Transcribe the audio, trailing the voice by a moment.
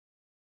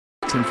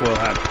tinfoil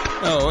hat.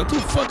 Oh, what the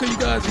fuck are you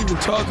guys even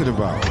talking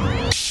about?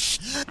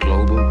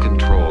 Global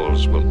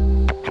controls will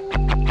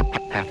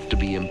have to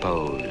be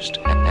imposed,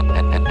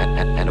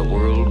 and a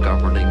world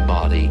governing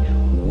body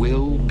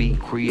will be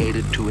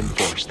created to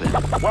enforce them.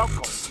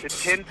 Welcome to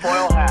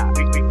Tinfoil Hat.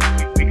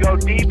 We go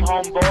deep,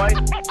 homeboy.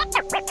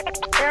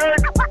 Aaron,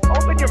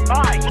 open your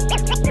mind.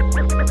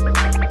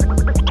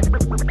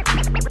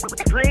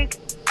 Drink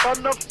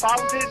from the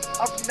fountain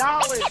of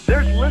knowledge.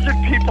 There's lizard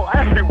people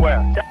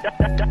everywhere.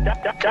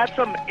 That's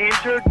some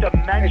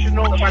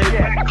interdimensional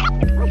shit.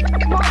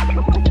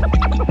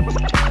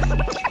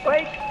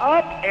 Wake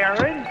up,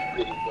 Aaron.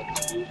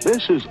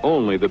 This is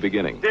only the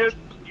beginning. Dude,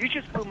 you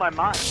just blew my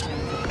mind.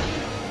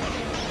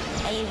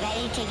 Are you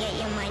ready to get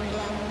your mind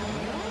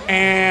blown?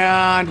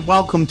 And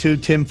welcome to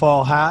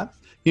Tinfoil Hat.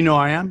 You know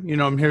I am. You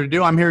know I'm here to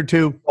do. I'm here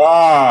to.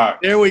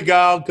 There we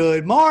go.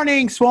 Good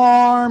morning,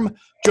 Swarm.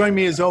 Join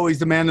me as always,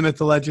 the man, the myth,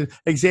 the legend,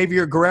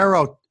 Xavier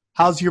Guerrero.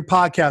 How's your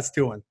podcast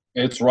doing?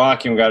 It's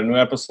rocking. We got a new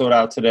episode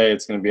out today.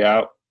 It's going to be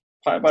out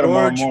probably by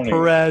tomorrow morning. George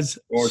Perez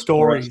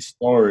Stories.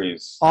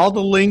 All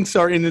the links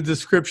are in the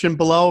description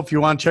below if you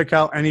want to check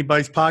out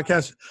anybody's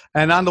podcast.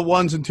 And on the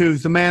ones and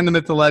twos, the man, the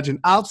myth, the legend,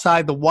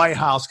 outside the White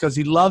House because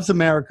he loves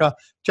America,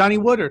 Johnny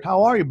Woodard.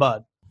 How are you,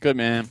 bud? Good,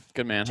 man.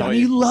 Good, man. Johnny,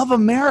 you love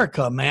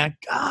America, man.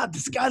 God,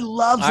 this guy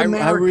loves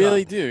America. I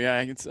really do.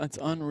 Yeah, it's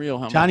unreal.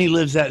 How Johnny much.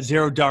 lives that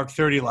zero dark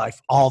 30 life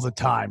all the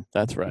time.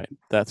 That's right.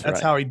 That's right.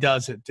 how he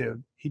does it,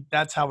 dude.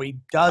 That's how he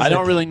does it. I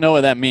don't really know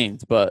what that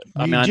means, but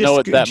I know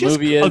what that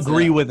movie is.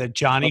 Agree with it,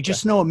 Johnny. Okay.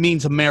 Just know it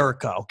means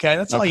America, okay?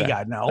 That's all you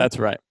got to know. That's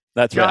right.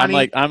 Johnny,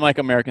 right. I'm like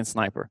American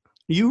Sniper.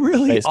 You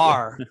really basically.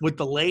 are with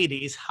the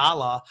ladies.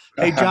 Holla.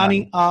 Hey,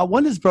 Johnny,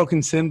 when does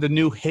Broken Sim, the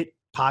new hit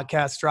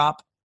podcast,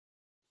 drop?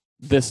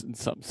 This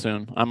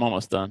soon. I'm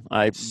almost done.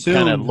 I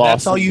kind of lost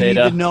That's all you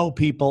data. need to know,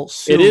 people.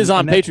 Soon. It is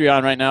on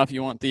Patreon right now if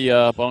you want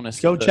the bonus.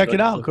 Go check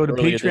it out. Go to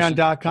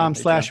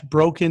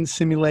patreon.com/broken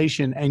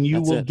simulation and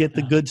you will get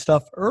the good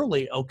stuff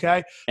early,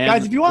 okay? And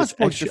guys, if you want to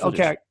support,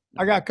 okay,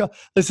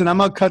 listen, I'm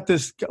going to cut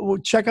this.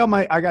 Check out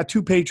I got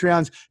two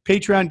Patreons,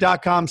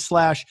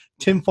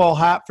 patreon.com/tinfoil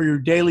hat for your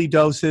daily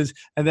doses,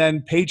 and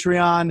then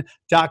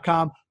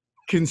patreon.com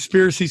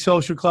Conspiracy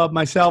Social Club,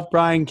 myself,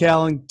 Brian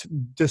Callen,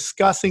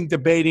 discussing,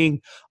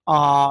 debating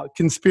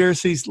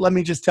conspiracies. Let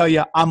me just tell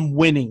you, I'm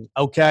winning,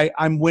 okay?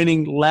 I'm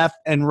winning left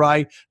and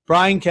right.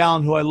 Brian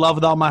Callen, who I love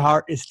with all my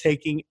heart, is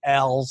taking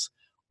L's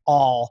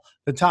all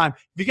the time.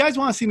 If you guys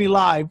want to see me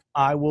live,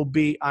 I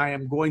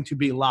am going to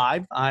be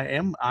live. I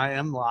am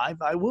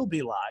live. I will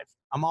be live.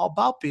 I'm all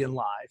about being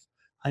live.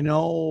 I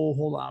know,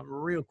 hold on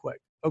real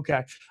quick.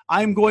 Okay.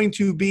 I'm going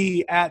to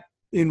be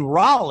in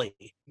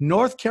Raleigh,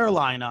 North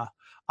Carolina,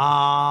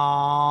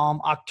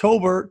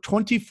 October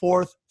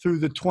 24th through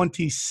the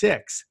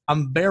 26th.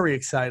 I'm very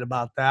excited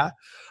about that.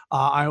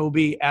 I will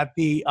be at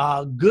the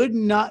Good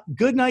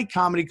Night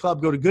Comedy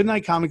Club. Go to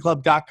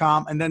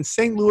goodnightcomedyclub.com. And then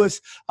St.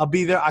 Louis, I'll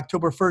be there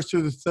October 1st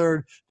through the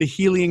 3rd, the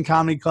Helium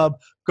Comedy Club.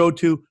 Go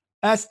to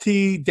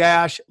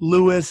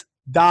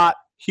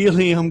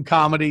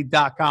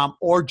st-louis.heliumcomedy.com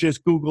or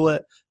just Google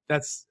it.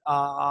 That's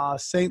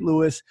St.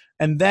 Louis.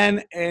 And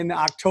then in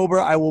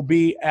October, I will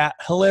be at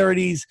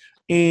Hilarities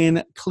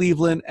in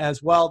Cleveland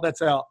as well.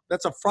 That's a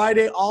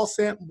Friday, all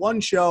Sam,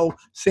 one show,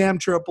 Sam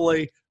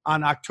Tripoli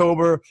on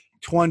October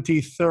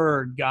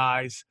 23rd,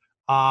 guys.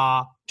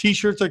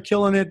 T-shirts are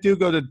killing it, dude.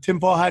 Go to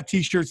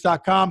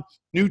tinfoilhattshirts.com.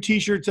 New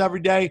T-shirts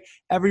every day.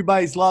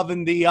 Everybody's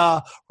loving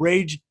the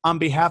Rage on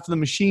Behalf of the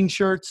Machine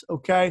shirts,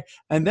 okay?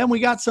 And then we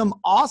got some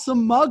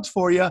awesome mugs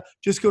for you.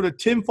 Just go to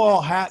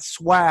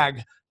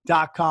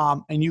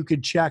tinfoilhatswag.com and you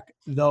could check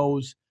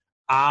those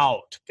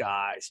out,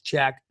 guys.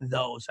 Check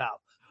those out.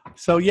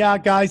 So, yeah,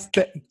 guys,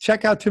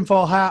 check out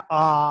Tinfoil Hat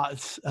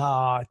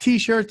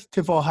T-shirts,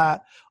 Tinfoil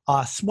Hat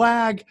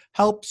swag.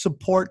 Help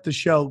support the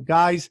show.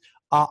 Guys,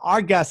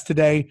 our guest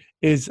today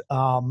is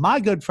my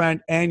good friend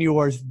and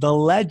yours, the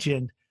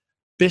legend,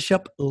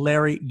 Bishop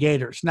Larry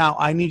Gaiters. Now,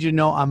 I need you to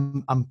know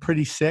I'm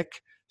pretty sick,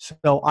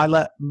 so I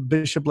let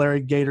Bishop Larry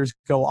Gaiters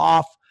go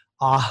off.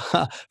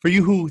 For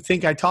you who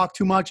think I talk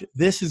too much,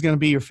 this is going to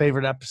be your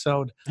favorite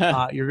episode.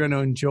 You're going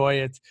to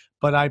enjoy it.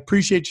 But I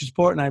appreciate your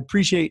support, and I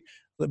appreciate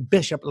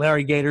Bishop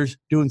Larry Gaiters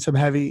doing some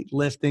heavy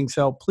lifting.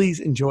 So please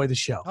enjoy the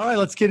show. All right,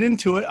 let's get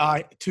into it.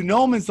 To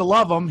know him is to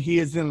love him. He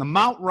is in the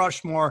Mount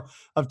Rushmore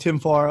of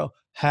Tinfoil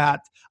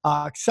Hat.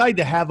 Excited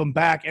to have him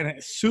back, and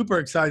super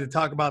excited to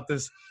talk about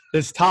this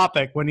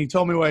topic. When he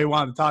told me what he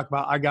wanted to talk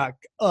about, I got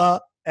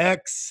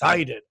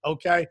excited.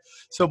 Okay,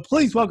 so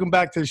please welcome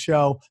back to the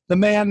show, the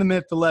man, the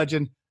myth, the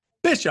legend,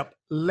 Bishop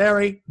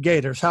Larry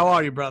Gaiters. How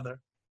are you, brother?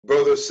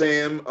 Brother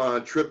Sam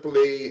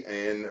Tripoli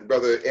and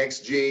Brother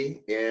XG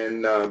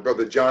and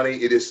Brother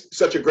Johnny, it is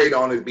such a great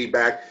honor to be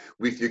back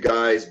with you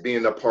guys,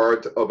 being a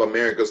part of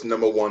America's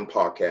 #1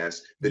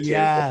 podcast, the Tinfoil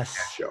Hat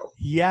Show.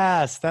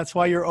 Yes, that's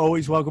why you're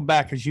always welcome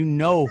back, because you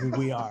know who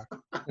we are.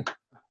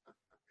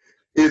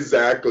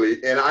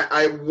 Exactly. And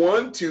I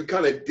want to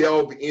kind of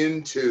delve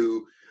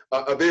into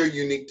a very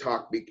unique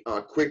topic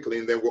quickly,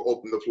 and then we'll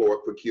open the floor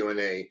up for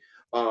Q&A.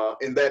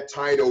 And that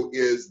title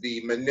is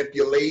The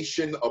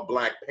Manipulation of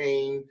Black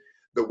Pain,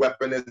 the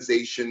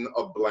Weaponization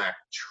of Black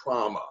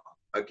Trauma.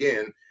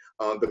 Again,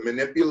 the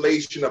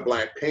manipulation of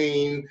Black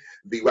pain,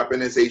 the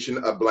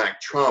weaponization of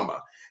Black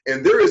trauma.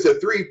 And there is a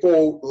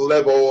threefold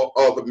level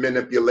of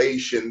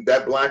manipulation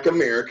that Black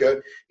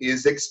America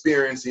is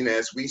experiencing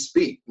as we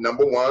speak.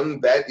 Number one,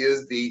 that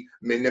is the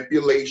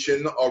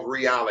manipulation of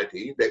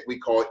reality that we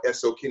call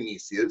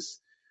esokinesis.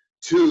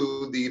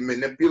 Two, the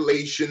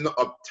manipulation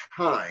of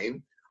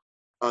time,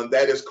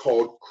 that is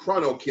called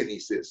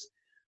chronokinesis.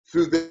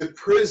 Through the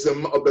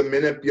prism of the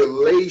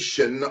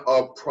manipulation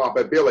of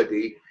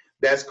probability,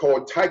 that's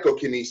called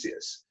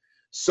tychokinesis.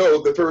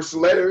 So the first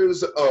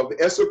letters of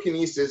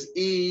esokinesis,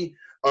 E,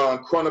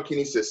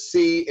 chronokinesis,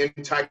 C, and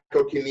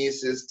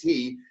tychokinesis,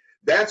 T,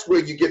 that's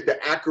where you get the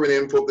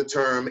acronym for the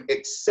term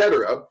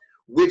etc.,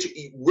 which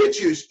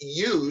is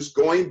used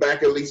going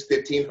back at least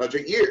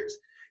 1,500 years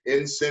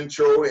in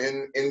Central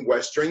and in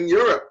Western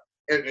Europe,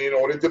 and in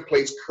order to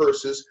place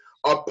curses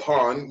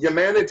upon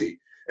humanity.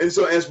 And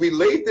so as we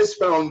laid this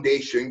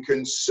foundation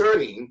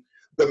concerning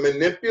the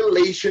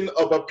manipulation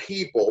of a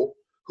people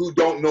who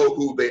don't know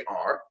who they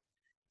are,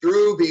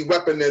 through the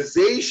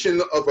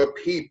weaponization of a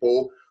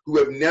people who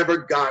have never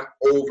got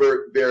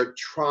over their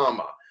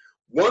trauma.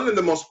 One of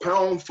the most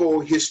powerful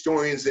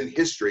historians in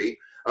history,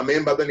 a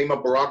man by the name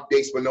of Baruch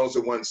de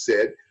Spinoza, once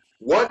said,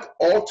 "What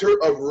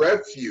altar of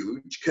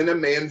refuge can a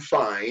man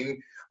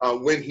find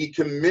when he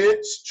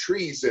commits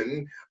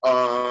treason?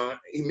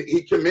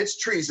 He commits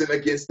treason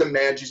against the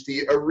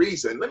majesty of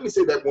reason." Let me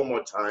say that one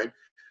more time,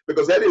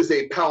 because that is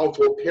a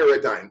powerful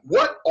paradigm.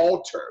 What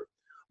altar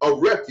of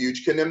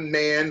refuge can a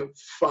man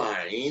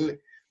find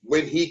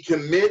when he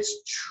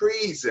commits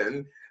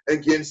treason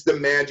against the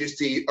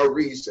majesty of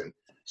reason?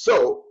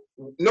 So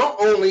not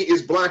only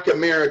is Black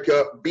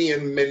America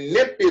being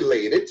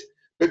manipulated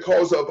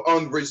because of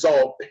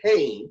unresolved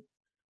pain,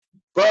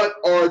 but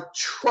our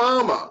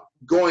trauma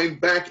going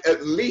back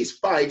at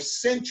least 5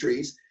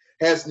 centuries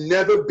has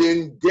never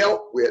been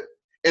dealt with,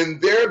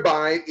 and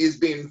thereby is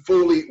being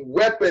fully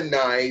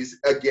weaponized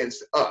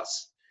against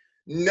us.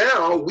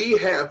 Now we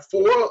have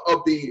 4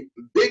 of the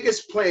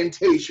biggest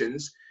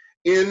plantations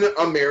in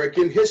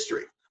American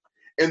history.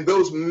 And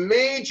those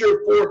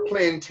major 4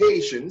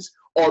 plantations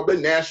are the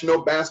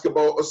National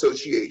Basketball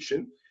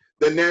Association,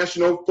 the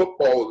National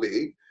Football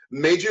League,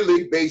 Major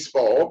League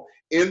Baseball,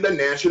 and the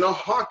National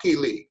Hockey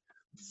League.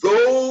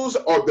 Those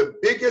are the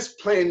biggest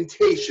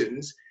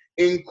plantations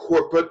in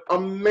corporate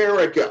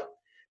America.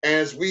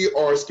 As we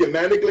are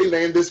schematically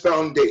laying this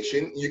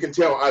foundation, you can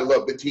tell I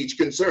love to teach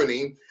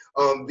concerning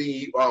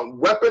the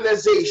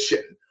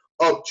weaponization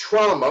of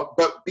trauma,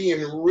 but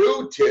being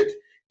rooted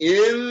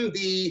in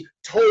the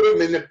total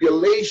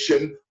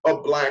manipulation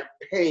of Black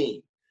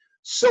pain.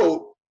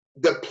 So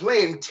the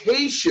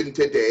plantation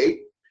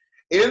today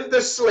in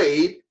the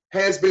slave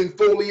has been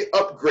fully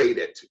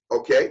upgraded,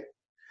 okay?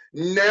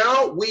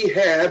 Now we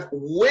have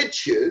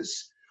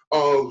witches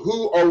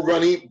who are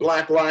running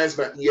Black Lives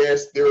Matter.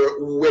 Yes, they're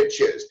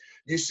witches.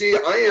 You see,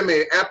 I am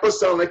an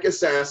apostolic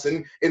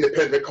assassin and a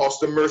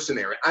Pentecostal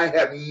mercenary. I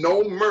have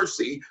no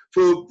mercy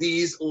for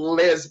these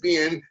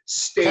lesbian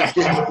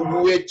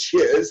stinking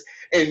witches,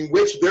 in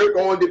which they're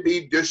going to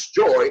be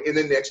destroyed in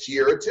the next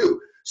year or 2.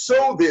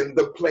 So then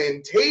the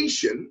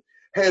plantation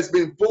has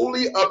been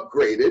fully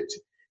upgraded,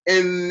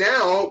 and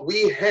now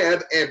we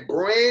have a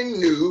brand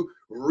new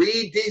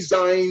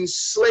redesigned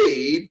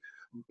slave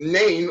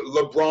named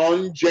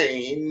LeBron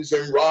James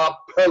and Rob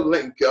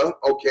Pelinka,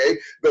 okay,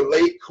 the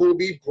late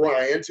Kobe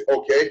Bryant,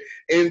 okay,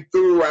 and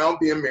throughout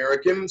the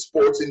American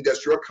sports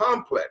industrial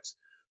complex.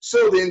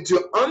 So then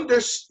to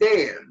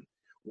understand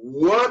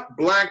what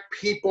Black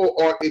people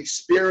are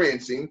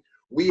experiencing,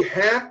 we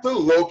have to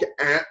look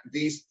at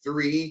these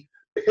 3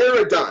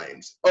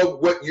 paradigms of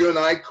what you and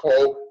I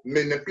call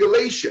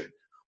manipulation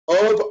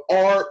of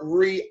our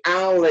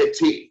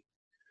reality.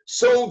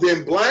 So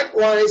then Black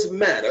Lives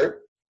Matter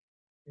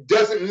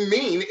doesn't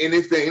mean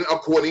anything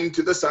according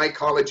to the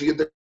psychology of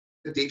the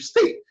deep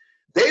state.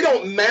 They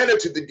don't matter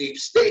to the deep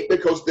state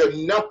because they're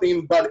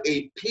nothing but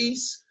a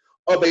piece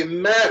of a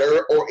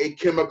matter or a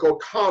chemical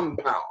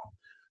compound.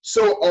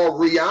 So our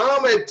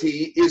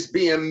reality is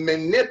being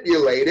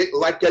manipulated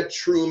like a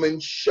Truman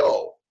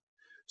Show.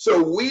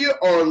 So we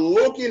are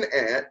looking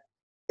at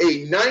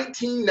a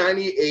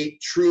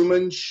 1998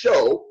 Truman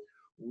Show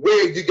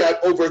where you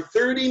got over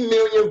 30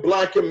 million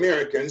Black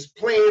Americans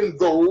playing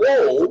the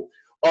role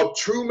of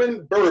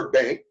Truman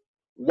Burbank,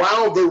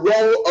 while the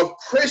role of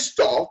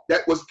Christoph,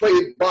 that was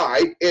played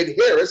by Ed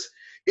Harris,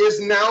 is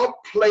now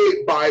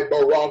played by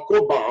Barack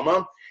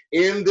Obama,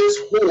 in this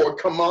whore,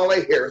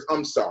 Kamala Harris,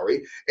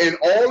 and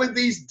all of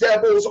these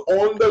devils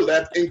on the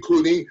left,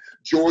 including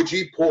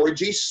Georgie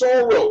Porgy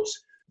Soros.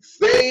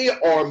 They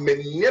are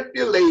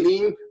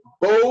manipulating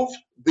both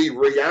the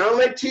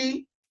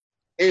reality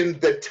and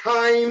the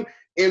time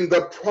and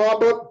the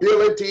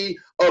probability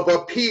of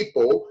a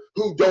people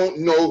who don't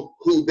know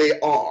who they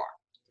are.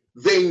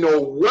 They know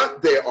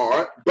what they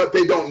are, but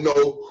they don't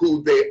know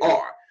who they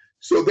are.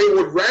 So they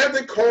would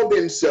rather call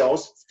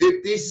themselves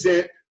 50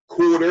 Cent,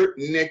 quarter,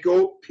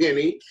 nickel,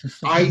 penny,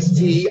 Ice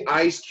T,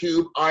 Ice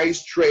Cube,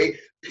 Ice Tray,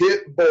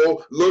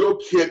 Pitbull, Little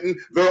Kitten.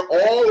 They're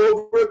all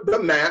over the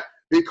map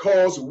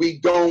because we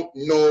don't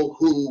know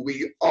who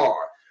we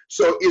are.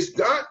 So it's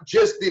not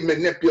just the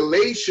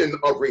manipulation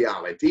of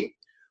reality,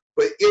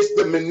 but it's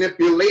the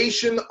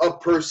manipulation of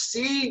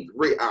perceived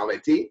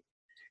reality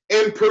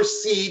and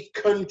perceived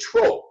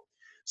control.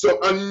 So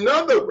in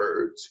other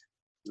words,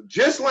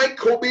 just like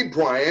Kobe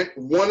Bryant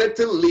wanted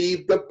to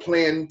leave the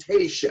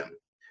plantation,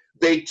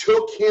 they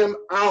took him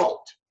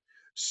out.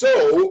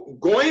 So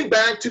going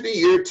back to the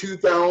year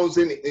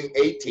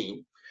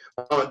 2018,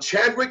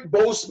 Chadwick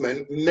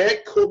Boseman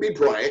met Kobe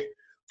Bryant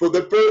for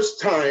the first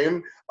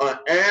time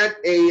at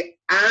a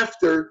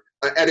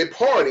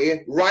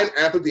party right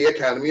after the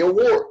Academy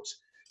Awards.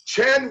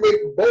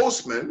 Chadwick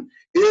Boseman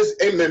is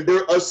a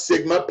member of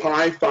Sigma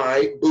Pi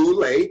Phi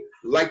Boule,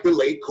 like the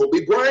late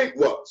Kobe Bryant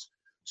was.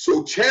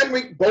 So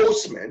Chadwick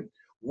Boseman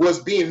was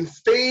being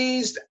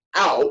phased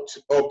out,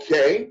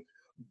 okay,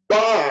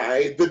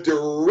 by the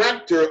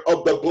director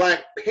of the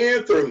Black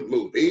Panther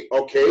movie,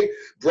 okay,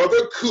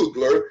 Brother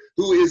Coogler,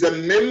 who is a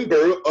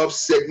member of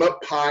Sigma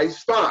Pi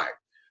Phi.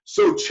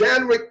 So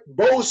Chadwick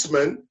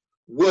Boseman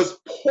was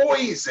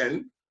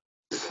poisoned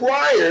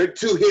prior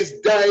to his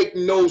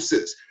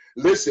diagnosis.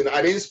 Listen,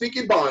 I didn't speak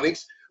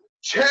Ebonics.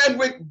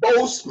 Chadwick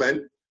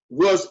Boseman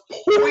was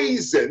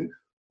poisoned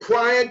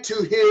prior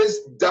to his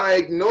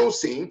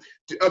diagnosing,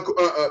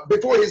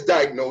 before his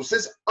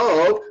diagnosis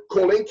of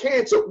colon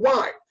cancer.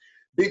 Why?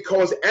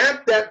 Because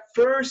at that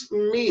first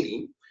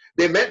meeting,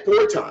 they met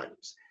 4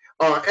 times.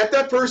 At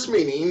that first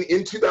meeting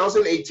in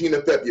 2018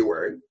 of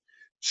February,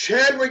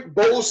 Chadwick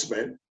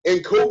Boseman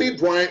and Kobe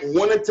Bryant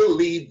wanted to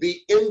leave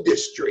the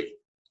industry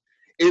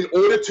in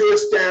order to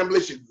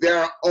establish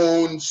their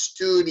own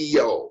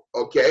studio,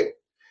 okay?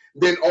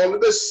 Then all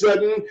of a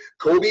sudden,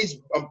 Kobe's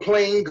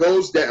plane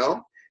goes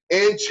down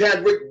and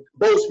Chadwick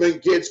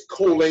Boseman gets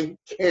colon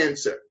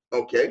cancer,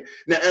 okay?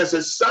 Now, as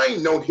a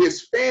side note,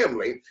 his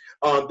family,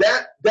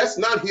 that's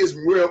not his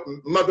real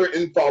mother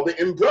and father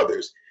and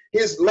brothers.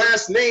 His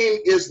last name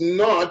is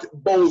not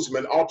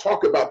Boseman. I'll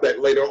talk about that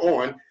later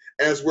on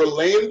as we're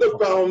laying the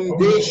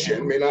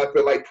foundation, may not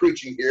feel like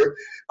preaching here,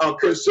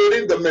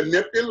 concerning the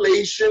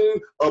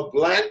manipulation of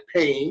Black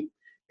pain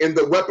and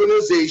the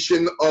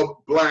weaponization of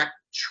Black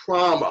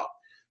trauma.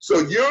 So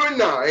you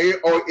and I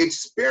are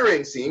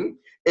experiencing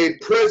a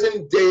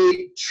present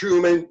day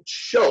Truman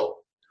Show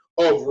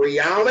of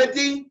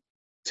reality,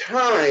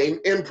 time,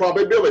 and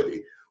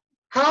probability.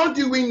 How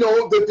do we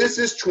know that this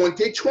is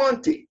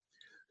 2020?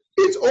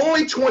 It's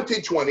only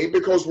 2020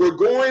 because we're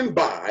going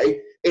by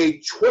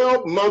a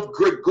 12-month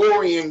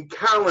Gregorian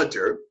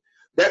calendar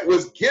that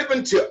was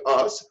given to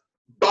us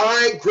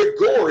by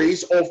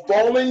Gregory's or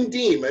fallen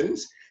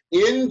demons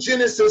in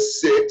Genesis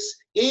 6,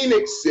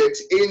 Enoch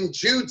 6, in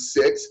Jude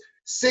 6,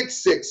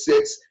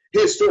 666,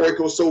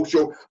 historical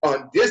social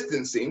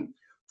distancing,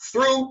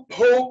 through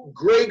Pope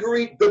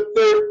Gregory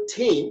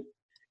XIII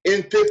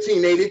in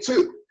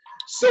 1582.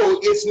 So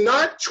it's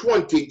not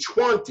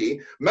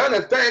 2020. Matter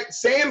of fact,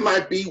 Sam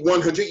might be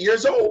 100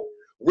 years old.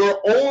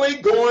 We're only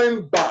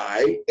going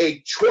by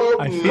a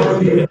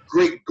 12-month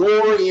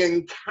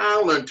Gregorian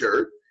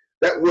calendar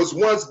that was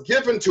once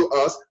given to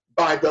us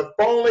by the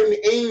fallen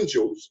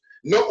angels,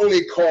 not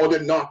only called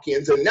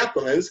Enochians and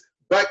Nephilims,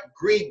 but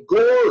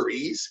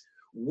Gregories,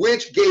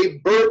 which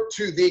gave birth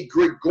to the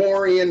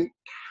Gregorian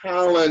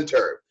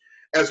calendar.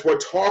 As we're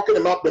talking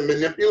about the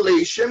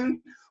manipulation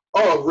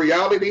of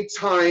reality,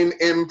 time,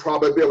 and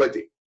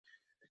probability.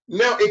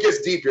 Now it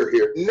gets deeper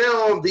here.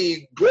 Now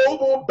the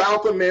global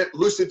Baphomet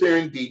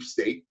Luciferian deep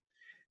state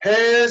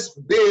has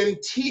been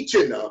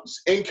teaching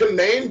us and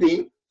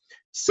commanding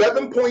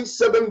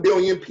 7.7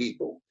 billion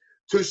people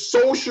to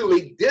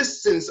socially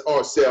distance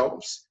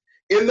ourselves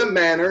in the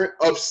manner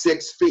of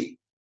 6 feet.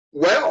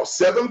 Well,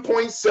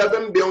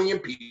 7.7 billion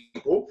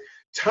people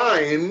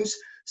times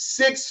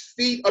 6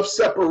 feet of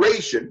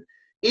separation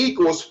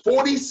equals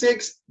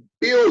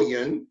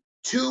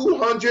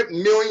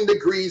 46,200,000,000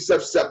 degrees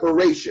of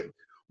separation.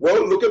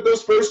 Well, look at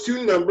those first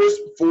 2 numbers,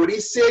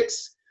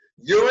 46.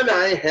 You and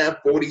I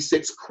have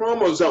 46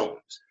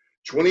 chromosomes,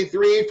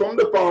 23 from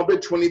the father,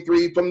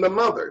 23 from the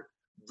mother.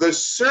 The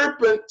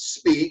serpent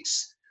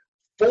speaks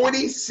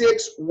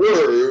 46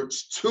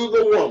 words to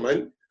the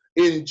woman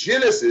in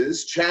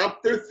Genesis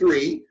chapter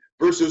 3,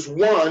 verses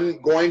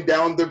 1, going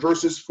down to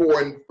verses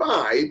 4 and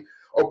 5,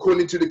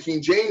 according to the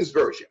King James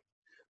Version.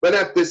 But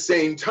at the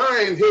same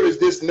time, here is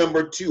this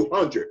number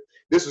 200.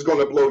 This is going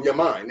to blow your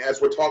mind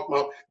as we're talking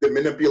about the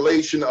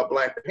manipulation of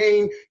Black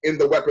pain and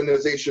the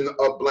weaponization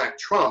of Black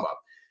trauma.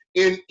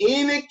 In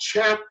Enoch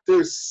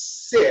chapter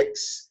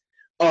 6,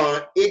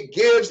 it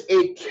gives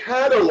a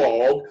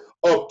catalog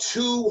of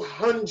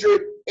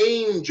 200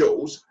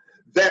 angels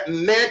that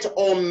met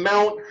on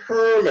Mount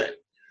Hermon,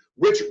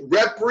 which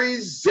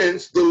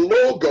represents the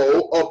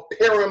logo of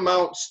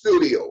Paramount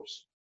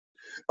Studios.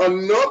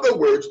 In other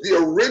words, the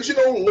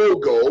original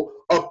logo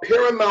of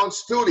Paramount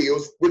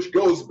Studios, which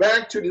goes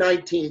back to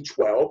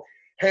 1912,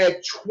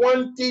 had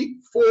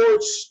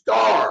 24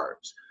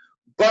 stars.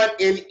 But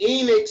in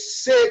Enoch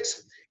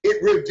 6,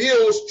 it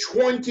reveals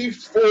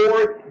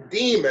 24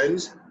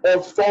 demons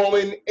or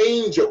fallen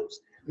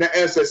angels. Now,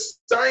 as a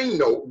side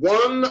note,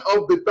 one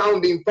of the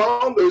founding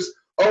fathers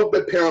of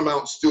the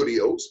Paramount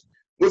Studios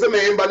was a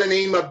man by the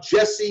name of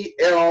Jesse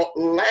L.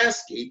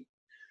 Lasky,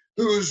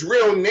 whose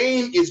real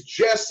name is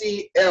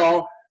Jesse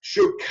L.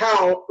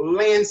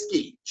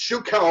 Shukalansky,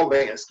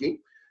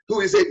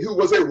 who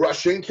was a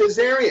Russian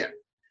Khazarian.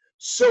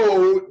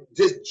 So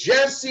this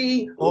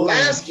Jesse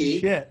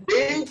Lasky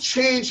then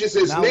changes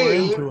his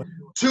name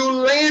to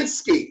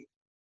Lansky,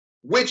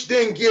 which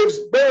then gives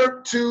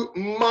birth to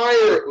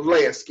Meyer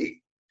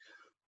Lansky.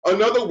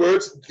 In other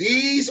words,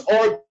 these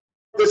are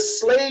the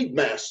slave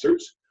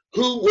masters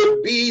who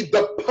would be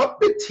the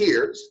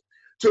puppeteers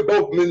to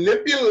both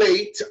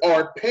manipulate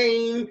our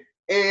pain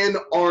and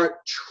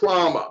our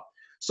trauma.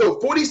 So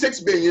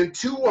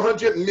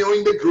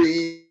 46,200,000,000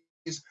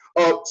 degrees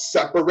of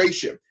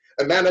separation.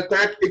 As a matter of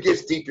fact, it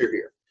gets deeper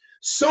here.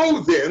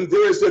 So then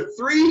there is a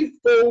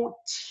threefold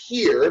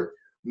tier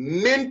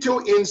mental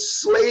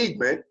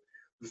enslavement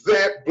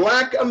that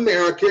Black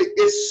America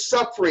is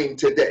suffering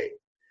today.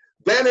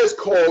 That is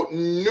called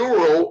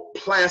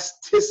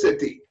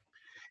neuroplasticity.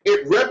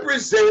 It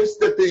represents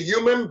that the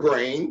human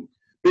brain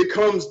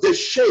becomes the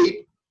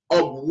shape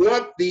of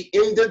what the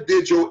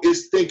individual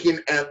is thinking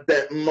at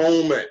that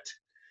moment.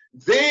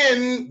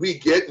 Then we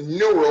get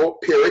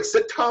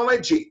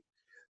neuroparasitology.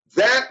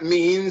 That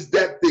means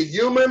that the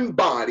human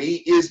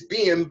body is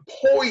being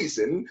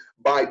poisoned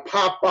by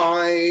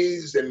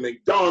Popeyes and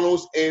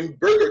McDonald's and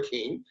Burger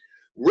King,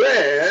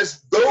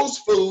 whereas those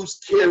foods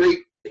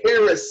carry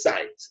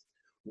parasites,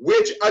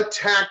 which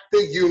attack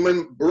the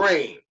human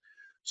brain.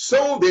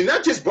 So they're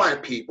not just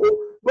Black people,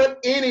 but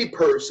any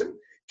person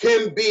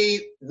can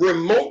be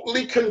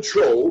remotely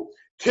controlled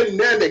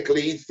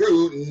kinetically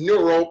through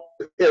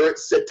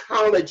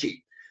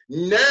neuroparasitology.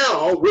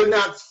 Now we're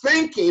not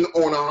thinking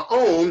on our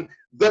own,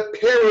 the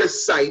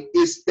parasite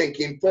is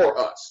thinking for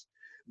us.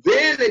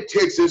 Then it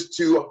takes us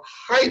to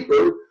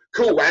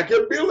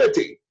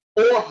hypercoagulability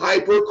or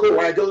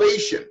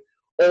hypercoagulation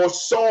or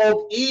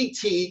solve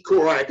ET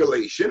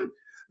coagulation.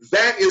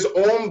 That is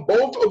on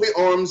both of the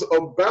arms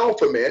of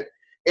Baphomet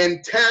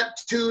and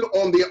tattooed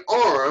on the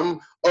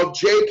arm of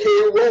J.K.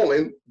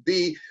 Rowling,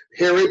 the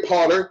Harry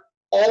Potter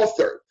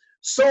author.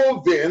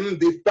 So then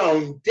the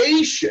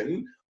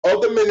foundation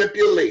of the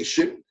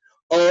manipulation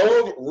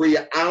of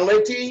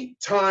reality,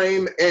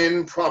 time,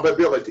 and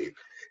probability.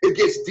 It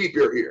gets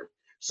deeper here.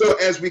 So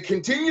as we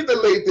continue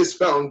to lay this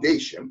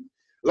foundation,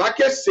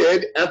 like I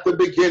said at the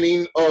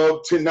beginning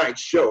of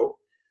tonight's show,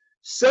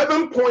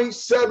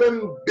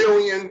 7.7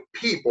 billion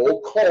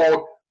people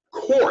called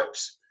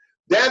corpse.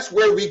 That's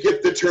where we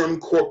get the term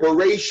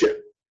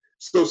corporation.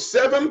 So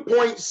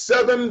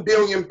 7.7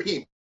 billion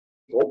people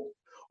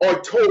are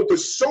told to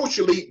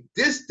socially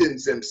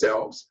distance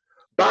themselves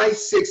by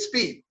 6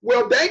 feet.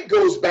 Well, that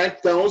goes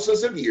back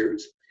thousands of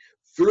years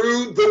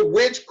through the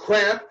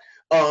witchcraft,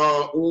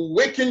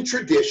 Wiccan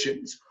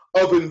traditions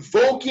of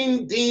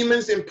invoking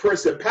demons and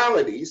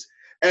principalities,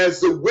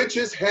 as the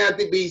witches had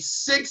to be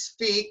 6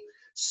 feet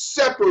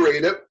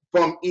separated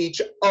from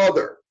each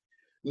other.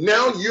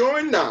 Now you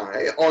and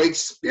I are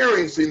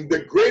experiencing the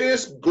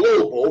greatest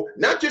global,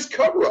 not just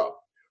cover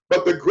up,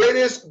 but the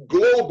greatest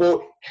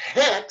global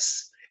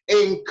hex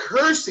and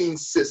cursing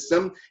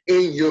system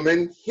in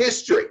human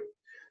history.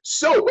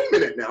 So wait a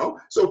minute now.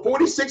 So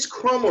 46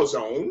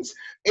 chromosomes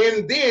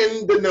and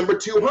then the number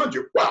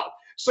 200. Wow.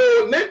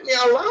 So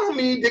allow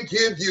me to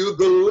give you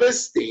the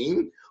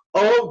listing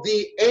of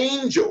the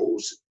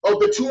angels, of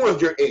the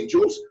 200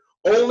 angels.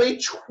 Only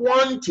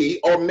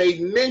 20 are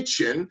made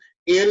mention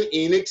in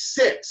Enoch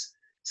 6.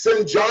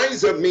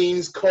 Sanjiza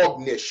means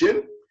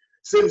cognition.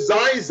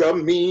 Sanziza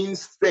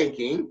means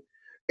thinking.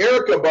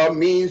 Erkaba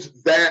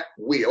means that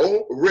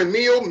will.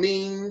 Remiel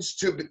means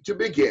to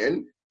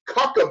begin.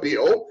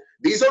 Kakabil,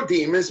 these are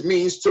demons,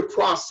 means to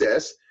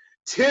process.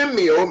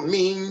 Timiel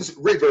means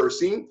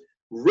reversing.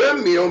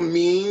 Remiel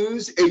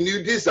means a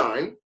new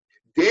design.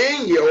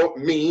 Daniel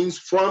means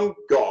from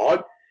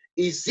God.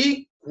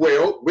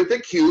 Ezekiel with a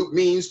Q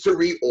means to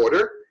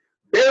reorder.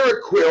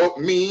 Baraquil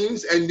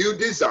means a new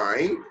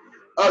design.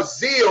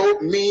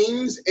 Aziel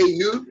means a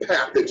new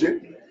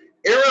pathogen.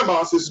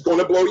 Eremos is going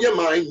to blow your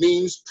mind,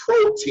 means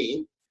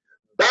protein.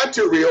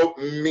 Bateriel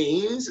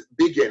means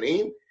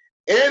beginning.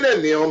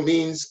 Ananil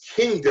means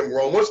kingdom.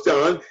 We're almost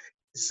done.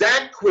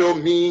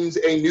 Zaquil means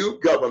a new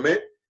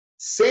government.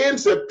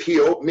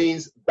 Samsapil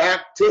means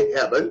back to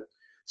heaven.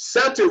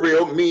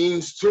 Satiril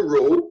means to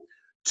rule.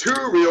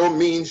 Turiel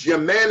means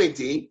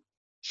humanity.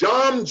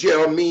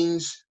 Jomgel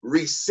means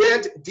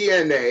reset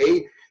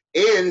DNA.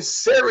 And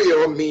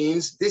Serial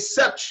means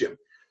deception.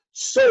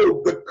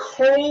 So the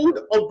code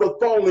of the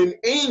fallen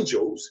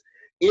angels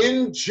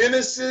in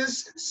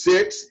Genesis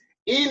 6,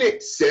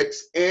 Enoch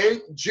 6,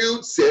 and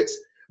Jude 6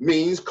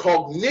 means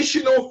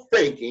cognitional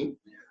thinking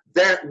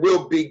that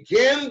will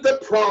begin the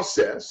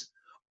process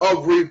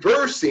of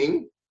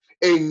reversing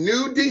a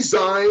new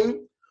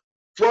design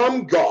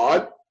from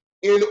God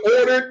in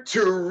order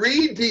to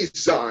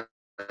redesign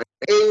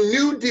a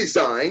new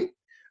design,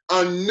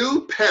 a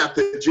new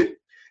pathogen,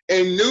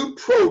 a new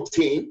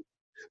protein,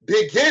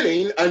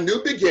 a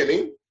new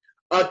beginning,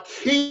 a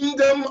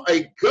kingdom,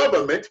 a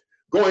government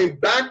going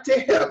back to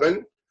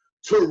heaven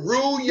to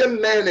rule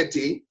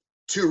humanity,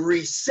 to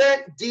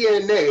reset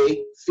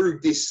DNA through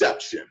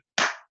deception.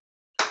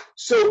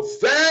 So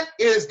that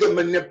is the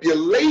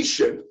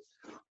manipulation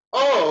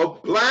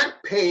of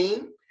black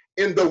pain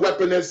and the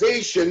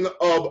weaponization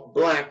of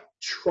black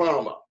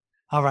trauma.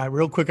 All right,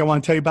 real quick, I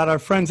want to tell you about our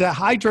friends at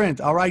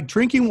Hydrant. All right,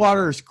 drinking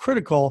water is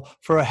critical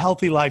for a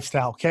healthy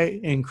lifestyle, okay?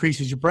 It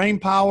increases your brain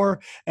power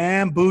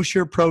and boosts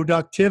your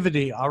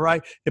productivity, all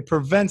right? It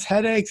prevents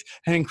headaches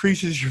and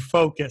increases your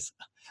focus,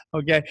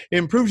 okay? It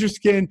improves your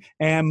skin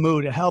and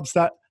mood. It helps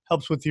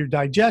with your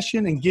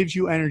digestion and gives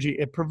you energy.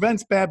 It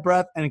prevents bad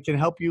breath, and it can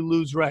help you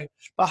lose weight.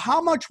 But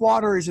how much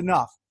water is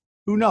enough?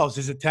 Who knows?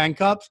 Is it 10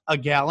 cups, a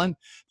gallon?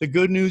 The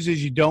good news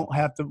is you don't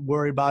have to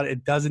worry about it.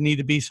 It doesn't need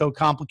to be so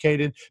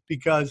complicated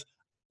because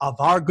of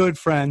our good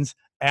friends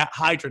at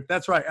Hydrant.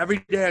 That's right.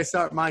 Every day I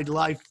start my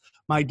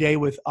day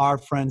with our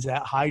friends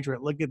at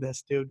Hydrant. Look at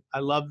this, dude. I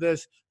love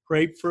this.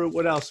 Grapefruit.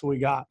 What else we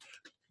got?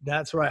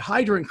 That's right.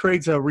 Hydrant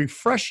creates a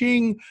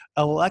refreshing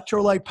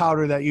electrolyte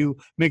powder that you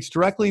mix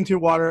directly into your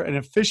water and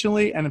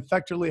efficiently and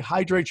effectively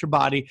hydrates your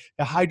body.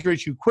 It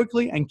hydrates you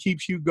quickly and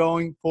keeps you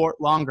going for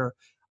longer.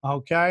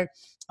 Okay.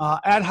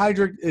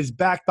 Hydrant is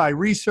backed by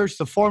research.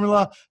 The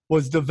formula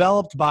was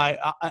developed by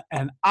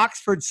an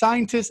Oxford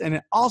scientist, and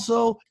it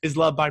also is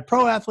loved by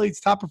pro athletes,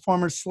 top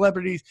performers,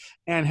 celebrities,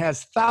 and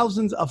has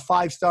thousands of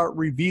 5-star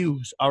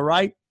reviews. All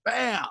right.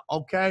 Bam.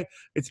 Okay.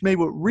 It's made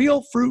with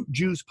real fruit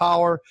juice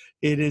power.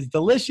 It is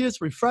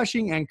delicious,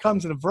 refreshing, and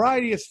comes in a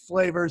variety of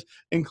flavors,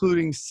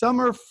 including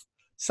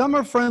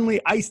summer-friendly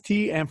iced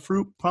tea and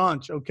fruit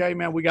punch. Okay,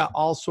 man, we got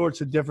all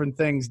sorts of different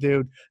things,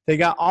 dude. They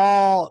got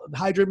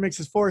Hydrant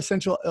mixes 4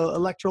 essential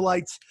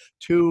electrolytes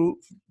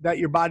that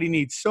your body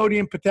needs: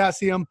 sodium,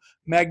 potassium,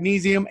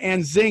 magnesium,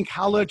 and zinc.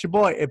 Holla at your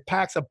boy. It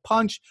packs a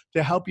punch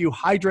to help you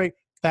hydrate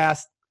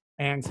fast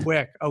and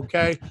quick.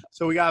 Okay,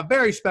 so we got a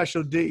very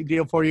special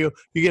deal for you.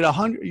 You get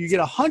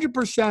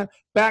 100%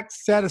 back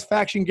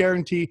satisfaction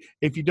guarantee.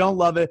 If you don't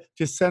love it,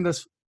 just send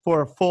us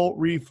for a full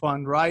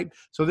refund. Right.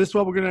 So this is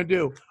what we're gonna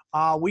do.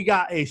 We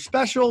got a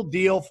special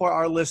deal for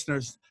our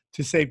listeners.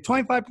 To save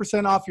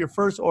 25% off your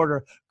first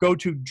order, go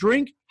to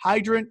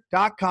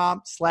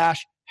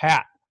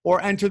drinkhydrant.com/hat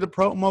or enter the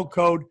promo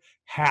code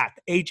HAT,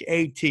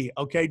 H-A-T.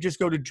 Okay, just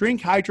go to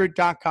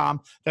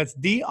drinkhydrant.com. That's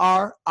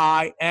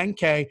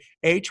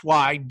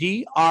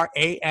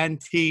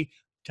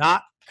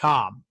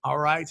drinkhydrant.com. All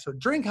right, so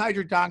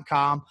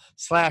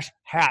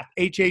drinkhydrant.com/hat,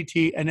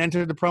 H-A-T, and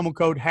enter the promo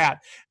code HAT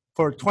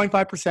for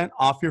 25%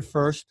 off your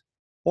first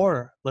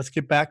order. Let's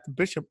get back to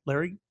Bishop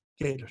Larry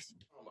Gators.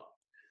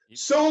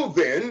 So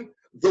then,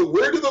 the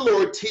word of the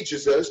Lord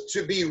teaches us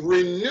to be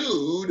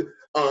renewed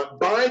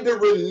by the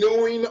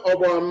renewing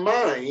of our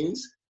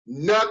minds,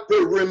 not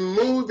the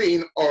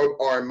removing of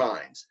our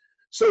minds.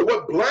 So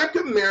what Black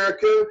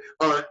America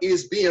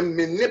is being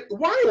manipulated.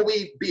 Why are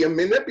we being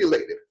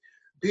manipulated?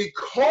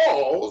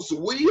 Because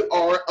we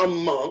are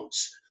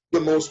amongst the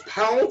most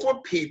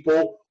powerful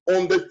people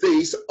on the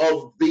face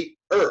of the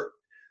earth.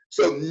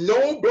 So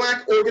no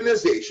Black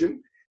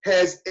organization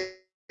has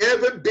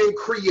ever been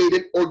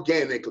created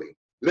organically.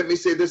 Let me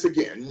say this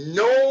again.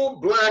 No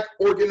Black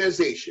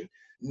organization,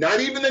 not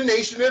even the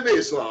Nation of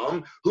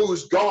Islam,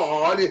 whose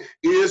God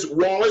is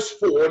Wallace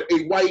Ford,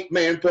 a white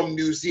man from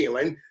New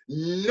Zealand,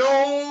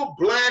 no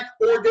Black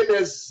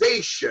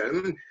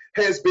organization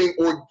has been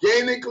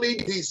organically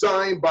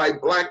designed by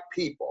Black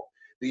people.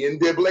 The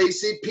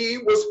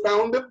NAACP was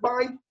founded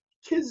by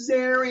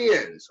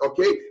Khazarians,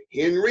 okay?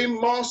 Henry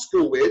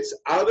Moskowitz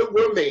out of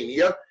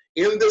Romania,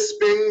 in the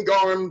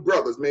Spingarn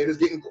Brothers. Man, it's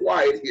getting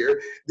quiet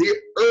here. The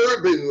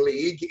Urban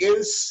League,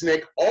 in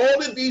SNCC,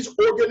 all of these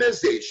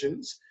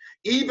organizations,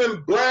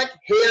 even Black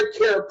hair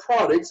care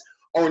products,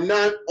 are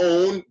not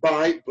owned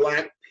by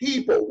Black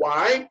people.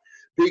 Why?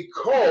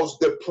 Because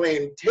the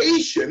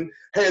plantation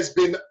has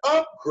been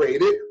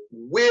upgraded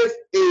with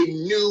a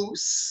new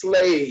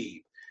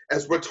slave.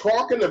 As we're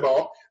talking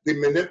about the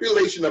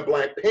manipulation of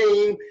Black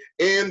pain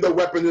and the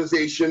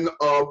weaponization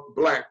of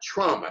Black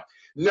trauma.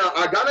 Now,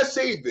 I gotta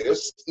say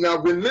this. Now,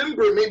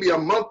 remember, maybe a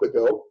month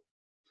ago,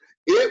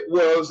 it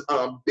was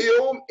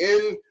Bill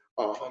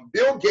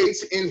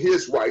Gates and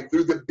his wife,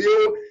 through the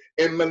Bill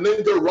and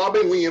Melinda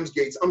Robin Williams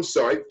Gates,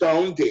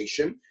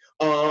 Foundation.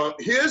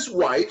 His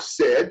wife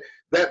said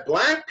that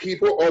Black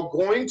people are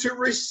going to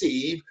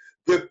receive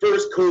the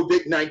first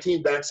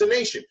COVID-19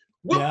 vaccination.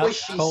 What was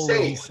she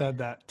saying? He said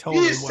that.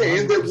 Totally. He's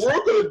saying that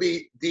we're going to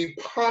be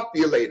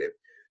depopulated.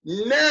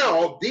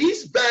 Now,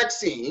 these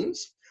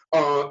vaccines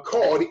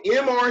called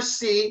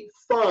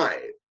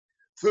MRC5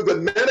 through the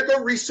Medical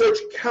Research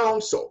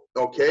Council,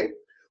 okay?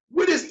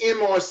 What is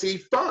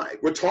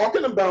MRC5? We're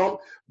talking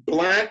about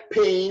Black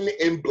pain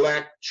and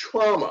Black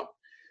trauma.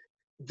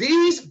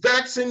 These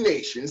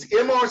vaccinations,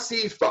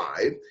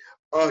 MRC5,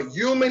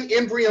 human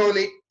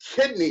embryonic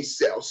kidney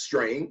cell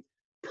strain,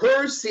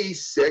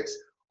 PER-C6,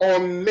 are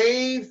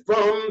made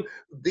from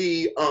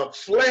the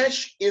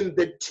flesh in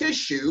the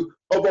tissue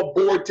of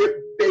aborted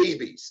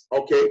babies.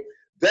 Okay,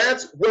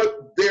 that's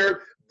what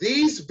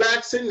these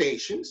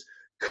vaccinations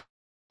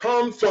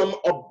come from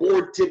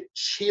aborted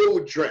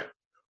children,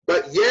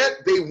 but yet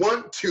they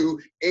want to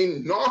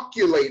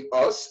inoculate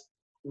us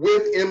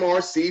with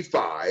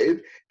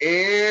MRC5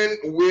 and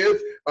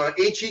with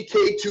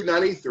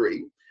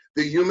HEK293,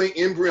 the human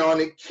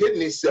embryonic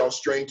kidney cell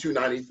strain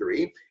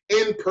 293,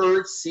 and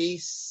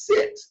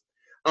PER-C6,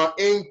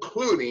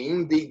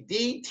 including the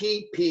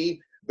DTP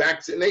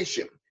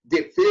vaccination,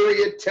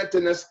 diphtheria,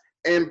 tetanus,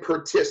 and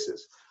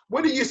pertussis.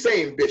 What are you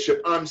saying,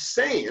 Bishop? I'm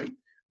saying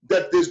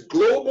that this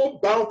global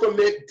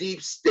Baphomet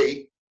deep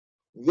state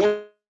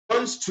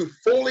wants to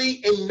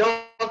fully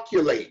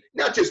inoculate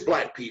not just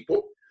Black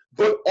people,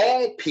 but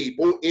all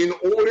people in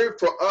order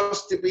for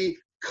us to be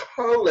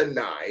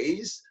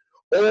colonized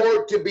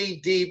or to be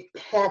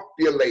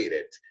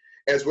depopulated.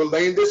 As we're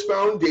laying this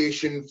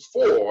foundation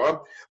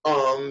for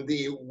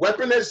the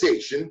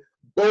weaponization,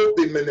 both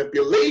the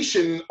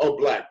manipulation of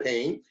Black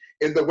pain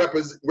and the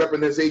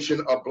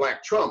weaponization of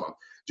Black trauma.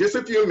 Just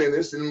a few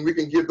minutes and we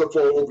can give the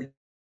floor over to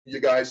you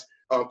guys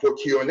for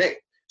Q&A.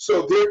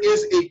 So there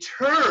is a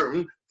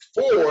term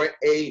for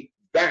a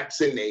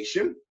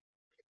vaccination.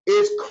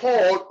 It's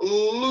called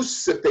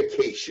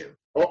lucification.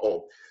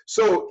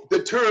 So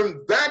the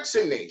term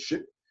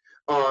vaccination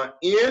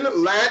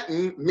in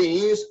Latin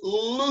means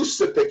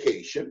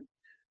lucification,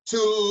 to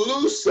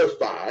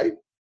lucify,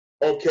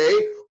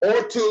 okay,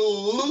 or to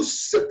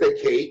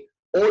lucificate,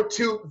 or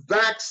to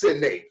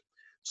vaccinate.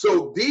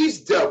 So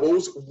these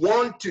devils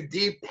want to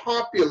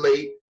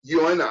depopulate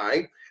you and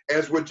I,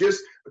 as we're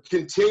just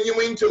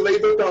continuing to lay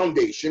the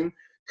foundation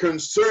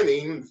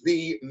concerning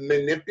the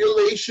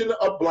manipulation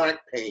of Black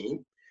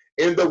pain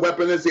and the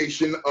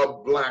weaponization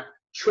of Black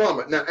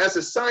trauma. Now, as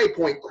a side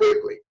point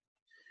quickly,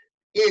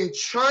 in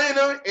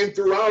China and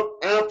throughout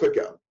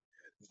Africa,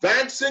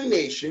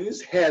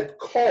 vaccinations had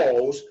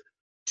caused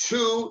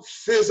 2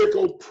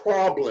 physical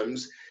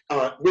problems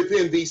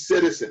within these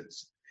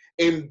citizens.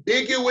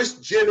 Ambiguous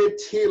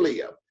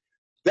genitalia.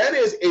 That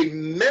is a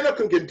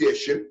medical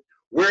condition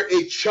where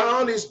a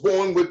child is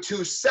born with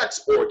 2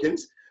 sex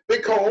organs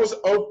because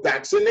of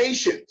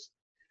vaccinations.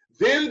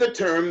 Then the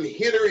term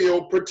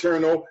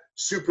heteropaternal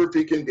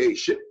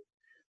superfecundation.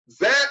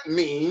 That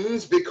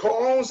means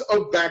because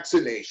of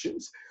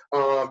vaccinations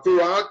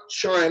throughout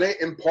China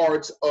and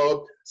parts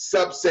of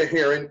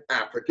sub-Saharan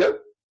Africa,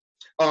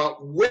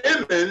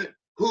 women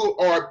who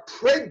are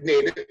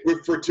pregnated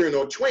with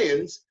fraternal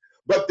twins,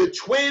 but the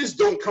twins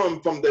don't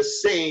come from the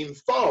same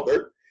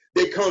father,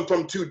 they come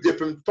from 2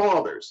 different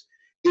fathers.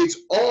 It's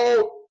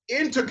all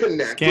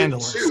interconnected.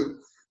 Scandalous.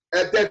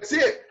 That's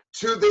it,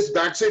 to this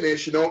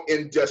vaccinational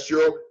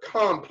industrial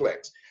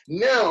complex.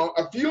 Now,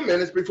 a few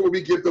minutes before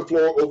we give the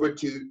floor over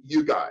to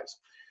you guys.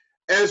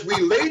 As we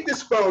laid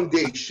this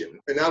foundation,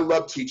 and I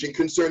love teaching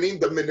concerning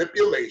the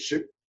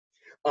manipulation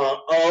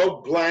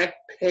of Black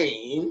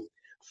pain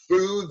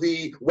through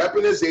the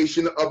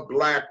weaponization of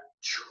Black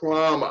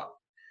trauma.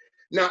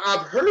 Now,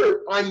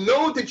 I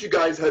know that you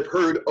guys have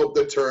heard of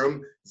the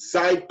term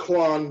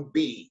Zyklon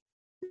B,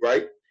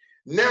 right?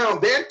 Now,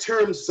 that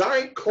term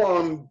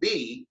Zyklon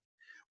B,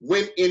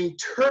 when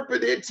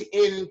interpreted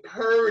in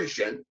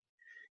Persian,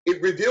 it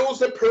reveals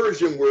the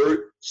Persian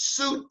word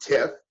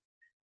sutef,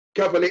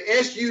 capital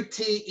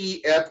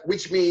S-U-T-E-F,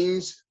 which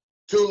means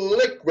to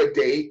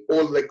liquidate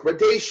or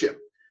liquidation.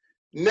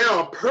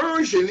 Now,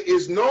 Persian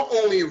is not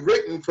only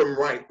written from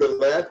right to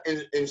left,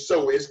 and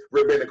so is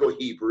Rabbinical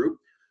Hebrew.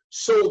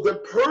 So the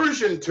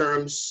Persian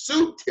term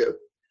sutef,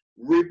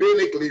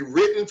 rabbinically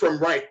written from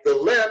right to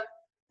left,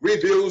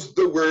 reveals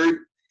the word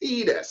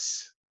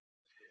fetus.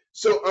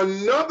 So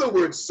another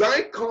word,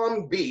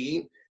 Zyklon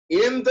B,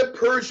 in the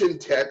Persian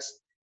text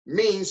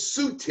means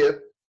sutef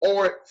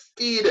or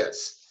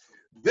fetus.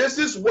 This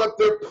is what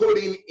they're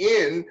putting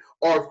in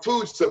our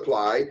food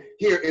supply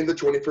here in the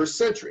 21st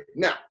century.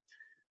 Now,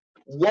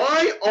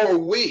 why are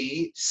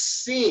we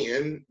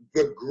seeing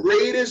the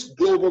greatest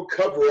global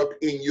cover-up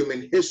in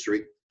human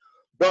history,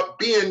 but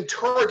being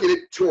targeted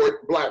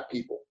toward Black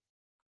people?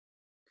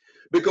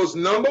 Because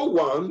number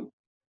one,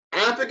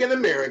 African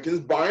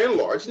Americans, by and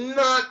large,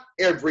 not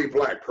every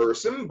Black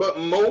person, but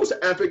most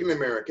African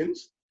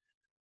Americans,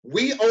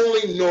 we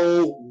only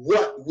know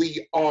what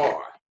we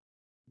are,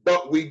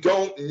 but we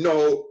don't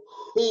know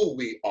who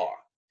we are.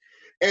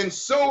 And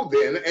so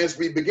then, as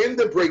we begin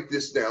to break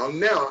this down,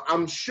 now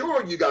I'm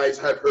sure you guys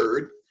have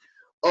heard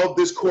of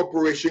this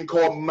corporation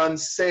called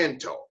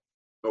Monsanto,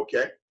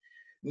 okay?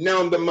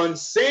 Now the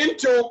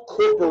Monsanto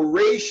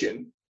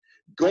Corporation,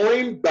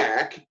 going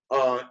back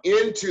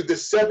into the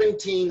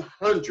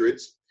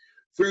 1700s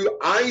through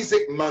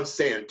Isaac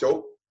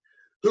Monsanto,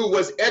 who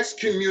was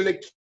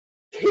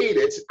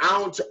excommunicated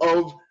out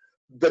of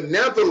the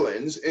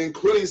Netherlands,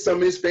 including some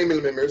of his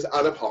family members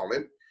out of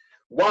Holland.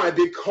 Why?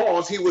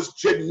 Because he was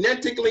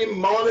genetically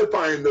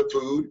modifying the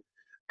food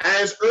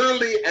as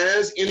early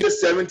as in the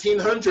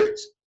 1700s.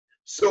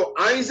 So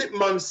Isaac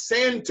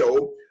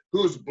Monsanto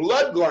whose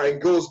bloodline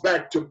goes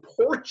back to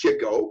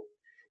Portugal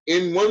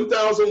in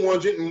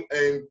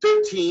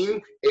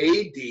 1115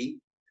 AD.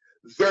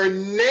 Their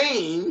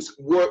names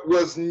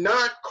was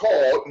not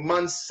called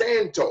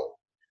Monsanto.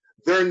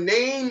 Their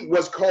name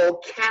was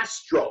called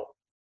Castro.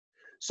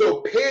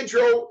 So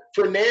Pedro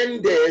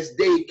Fernandez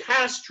de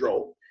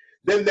Castro,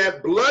 then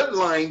that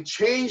bloodline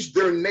changed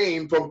their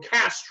name from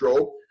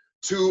Castro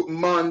to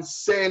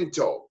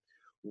Monsanto,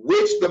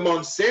 which the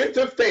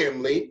Monsanto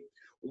family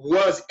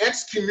was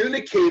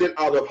excommunicated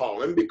out of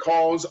Holland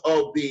because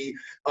of the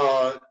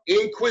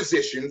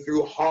Inquisition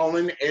through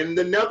Holland and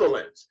the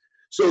Netherlands.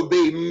 So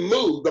they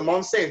moved the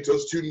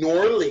Monsantos to New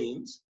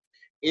Orleans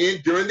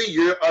during the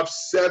year of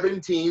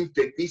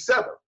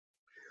 1757.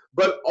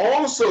 But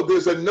also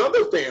there's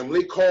another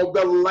family called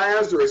the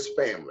Lazarus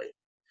family.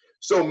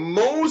 So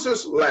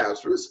Moses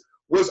Lazarus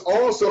was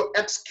also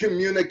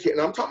excommunicated.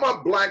 I'm talking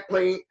about black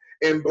pain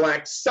and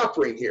black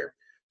suffering here.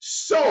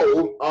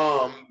 So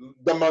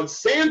the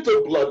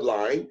Monsanto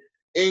bloodline,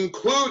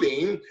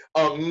 including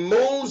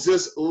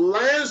Moses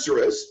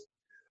Lazarus,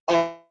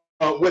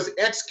 was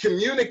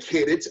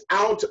excommunicated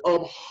out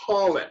of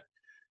Holland.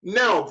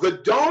 Now, the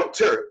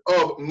daughter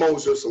of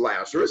Moses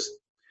Lazarus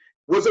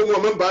was a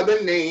woman by the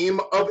name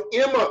of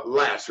Emma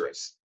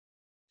Lazarus.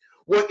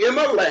 Well,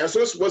 Emma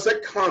Lazarus was a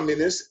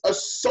communist, a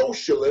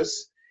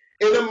socialist,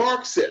 and a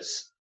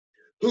Marxist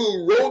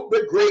who wrote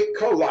The Great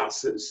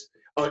Colossus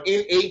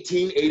in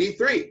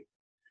 1883.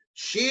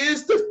 She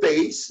is the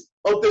face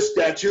of the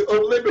Statue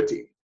of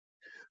Liberty.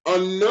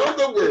 In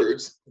other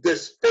words,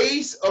 this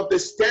face of the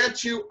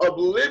Statue of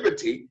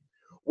Liberty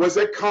was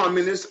a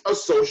communist, a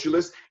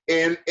socialist,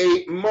 and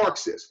a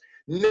Marxist.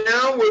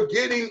 Now we're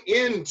getting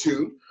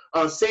into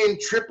San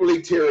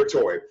Tripoli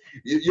territory.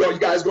 You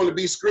guys are going to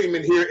be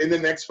screaming here in the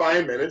next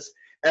 5 minutes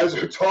as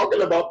we're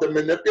talking about the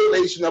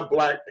manipulation of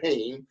black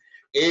pain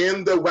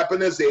and the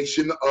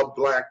weaponization of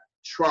black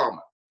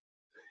trauma.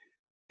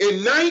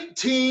 In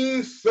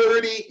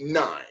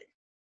 1939,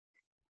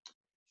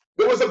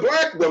 there was a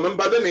black woman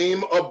by the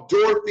name of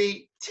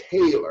Dorothy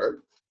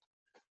Taylor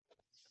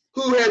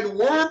who had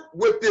worked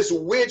with this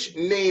witch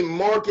named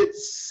Margaret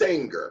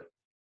Sanger.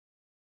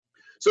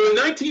 So in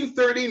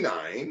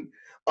 1939,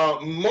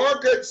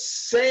 Margaret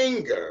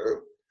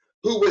Sanger,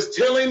 who was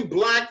telling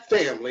black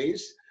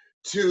families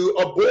to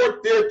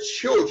abort their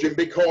children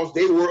because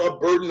they were a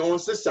burden on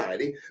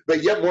society,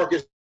 but yet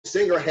Margaret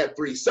Sanger had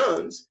 3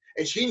 sons,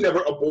 and she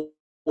never aborted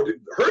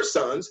her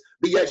sons,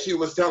 but yet she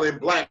was telling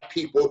black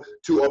people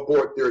to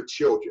abort their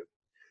children.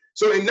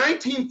 So in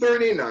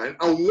 1939,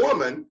 a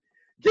woman,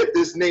 get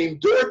this,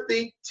 named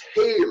Dorothy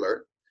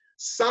Taylor,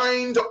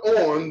 signed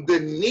on the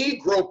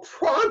Negro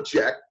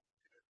Project,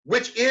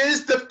 which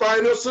is the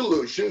final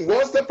solution,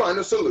 was the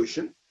final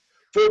solution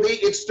for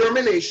the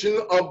extermination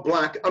of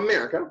black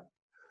America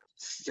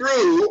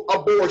through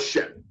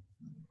abortion.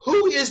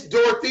 Who is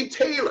Dorothy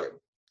Taylor?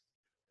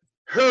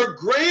 Her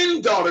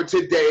granddaughter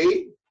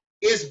today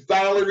is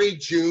Valerie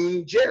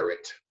June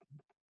Jarrett.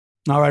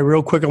 All right,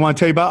 real quick, I want to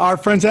tell you about our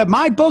friends at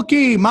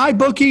MyBookie.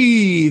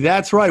 MyBookie,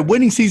 that's right.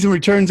 Winning season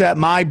returns at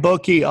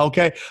MyBookie,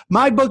 okay?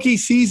 MyBookie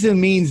season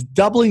means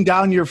doubling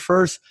down your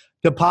first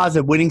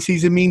deposit. Winning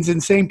season means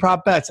insane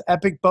prop bets,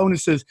 epic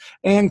bonuses,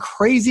 and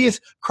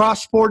craziest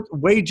cross-sport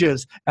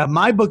wages. At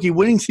MyBookie,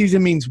 winning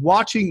season means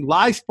watching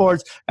live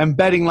sports and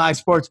betting live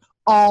sports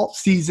all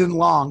season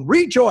long.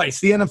 Rejoice,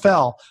 the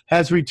NFL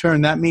has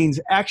returned. That means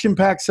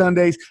action-packed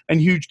Sundays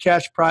and huge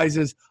cash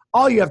prizes.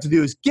 All you have to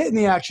do is get in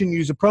the action,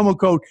 use the promo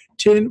code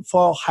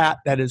Tinfoil Hat.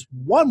 That is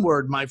one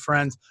word, my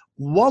friends,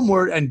 one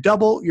word, and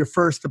double your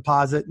first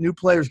deposit. New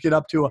players get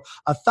up to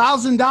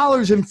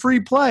 $1,000 in free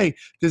play,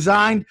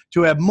 designed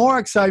to add more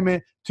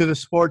excitement to the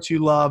sports you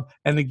love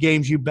and the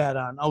games you bet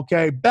on.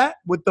 Okay, bet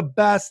with the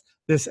best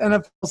this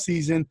NFL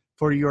season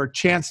for your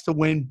chance to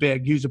win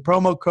big. Use the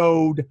promo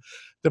code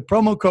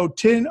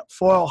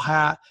Tinfoil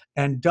Hat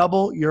and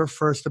double your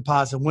first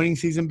deposit. Winning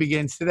season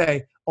begins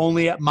today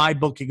only at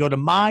MyBookie. Go to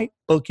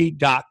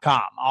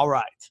mybookie.com. All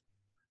right.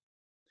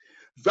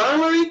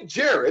 Valerie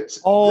Jarrett's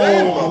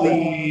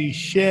Holy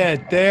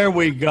shit. There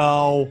we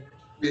go.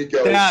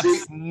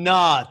 That's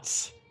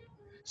nuts.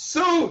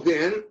 So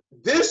then,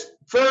 this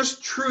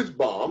first truth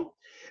bomb,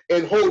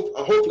 and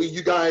hopefully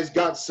you guys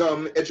got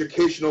some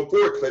educational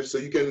forklifts so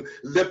you can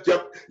lift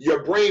up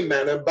your brain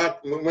matter about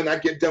when I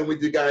get done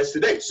with you guys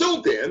today.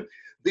 So then,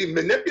 the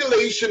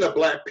manipulation of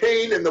black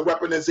pain and the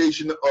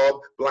weaponization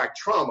of black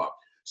trauma.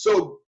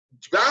 So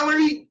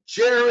Valerie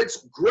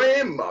Jarrett's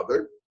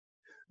grandmother,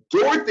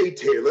 Dorothy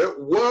Taylor,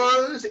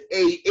 was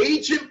an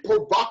agent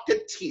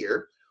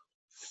provocateur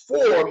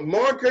for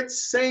Margaret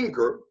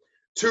Sanger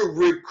to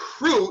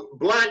recruit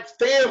black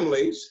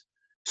families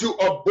to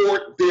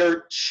abort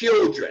their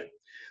children.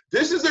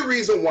 This is the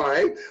reason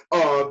why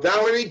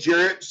Valerie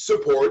Jarrett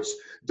supports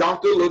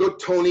Dr. Little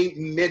Tony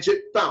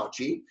Midget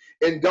Fauci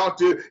and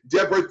Dr.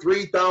 Deborah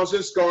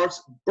 3000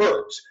 Scarves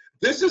Burks.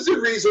 This is the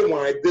reason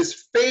why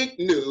this fake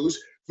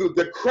news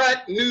the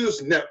Crack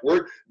News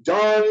Network,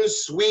 Don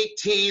Sweet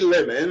Tea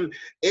Lemon,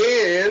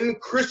 and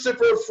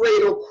Christopher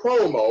Fredo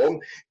Cuomo,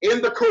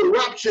 and the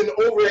corruption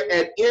over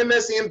at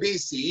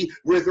MSNBC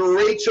with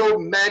Rachel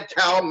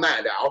Madcow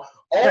Maddow.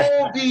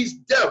 All these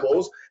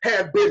devils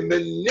have been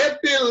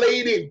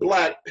manipulating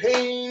Black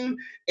pain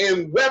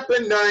and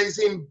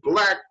weaponizing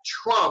Black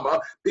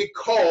trauma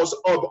because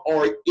of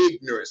our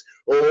ignorance.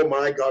 Oh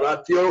my God,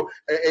 I feel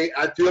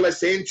like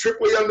saying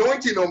triply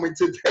anointing on me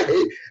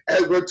today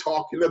as we're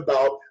talking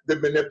about the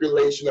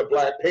manipulation of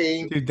Black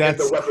pain. Dude, that's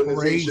and the weaponization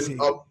crazy.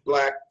 of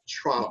Black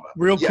trauma.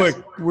 Real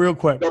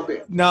quick.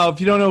 Now, if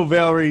you don't know who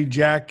Valerie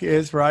Jack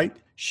is, right?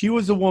 She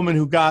was the woman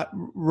who got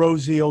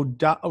Roseanne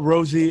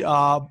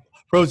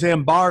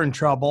Barr in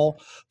trouble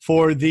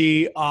for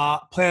the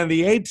Planet of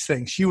the Apes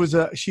thing. She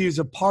is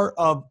a part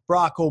of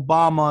Barack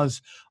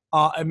Obama's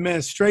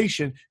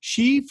administration.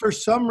 She, for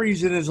some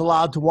reason, is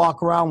allowed to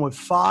walk around with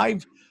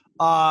 5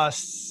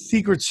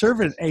 Secret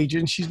Service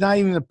agents. She's not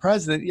even the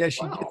president. Yeah,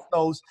 she gets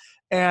those.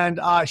 And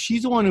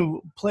she's the one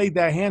who played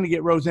that hand to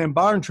get Roseanne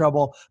Barr in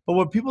trouble. But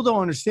what people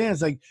don't understand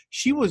is, like,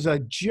 she was a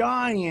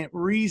giant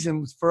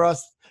reason for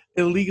us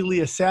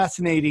illegally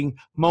assassinating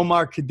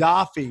Muammar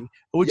Gaddafi,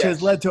 which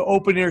has led to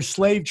open-air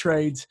slave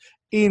trades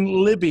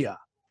in Libya.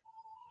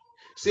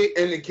 See,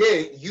 and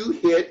again, you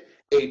hit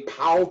a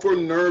powerful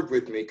nerve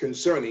with me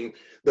concerning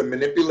the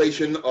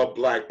manipulation of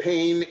Black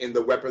pain and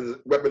the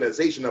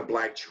weaponization of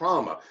Black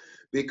trauma,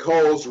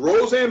 because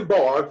Roseanne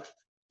Barr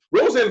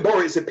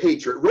is a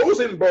patriot.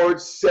 Roseanne Barr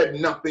said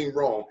nothing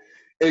wrong.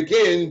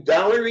 Again,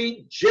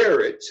 Valerie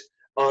Jarrett's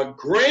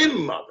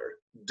grandmother,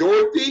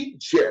 Dorothy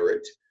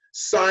Jarrett,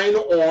 signed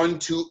on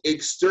to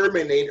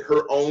exterminate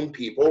her own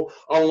people,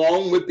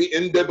 along with the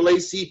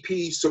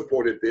NAACP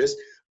supported this,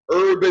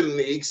 Urban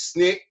League,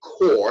 SNCC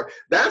Corps.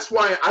 That's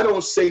why I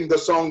don't sing the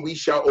song We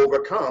Shall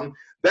Overcome.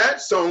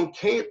 That song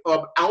came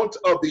up out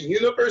of the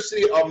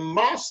University of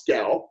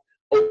Moscow,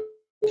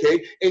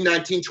 okay, in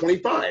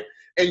 1925.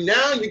 And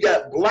now you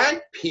got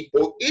Black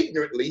people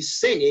ignorantly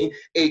singing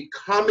a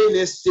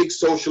communistic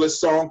socialist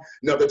song,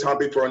 another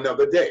topic for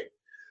another day.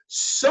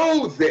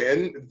 So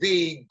then,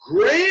 the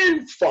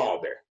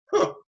grandfather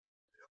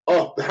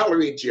of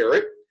Valerie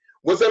Jarrett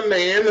was a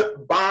man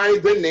by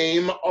the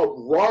name of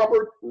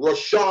Robert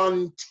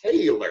Rochon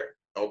Taylor,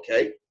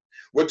 okay?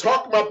 We're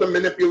talking about the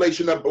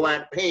manipulation of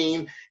Black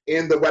pain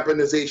and the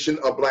weaponization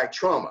of Black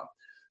trauma.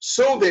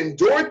 So then,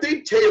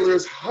 Dorothy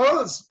Taylor's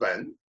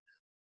husband,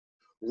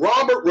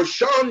 Robert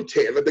Rochon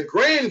Taylor, the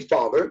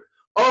grandfather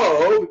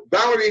of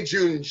Valerie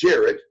June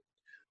Jarrett,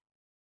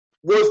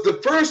 was the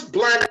first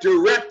Black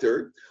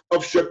director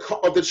of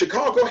the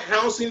Chicago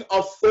Housing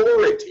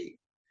Authority,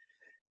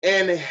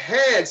 and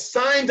had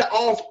signed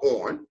off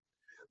on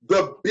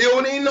the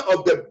building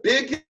of the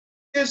biggest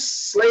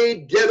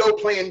slave ghetto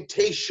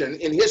plantation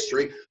in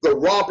history, the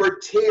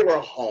Robert Taylor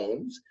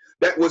Homes,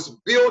 that was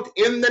built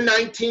in the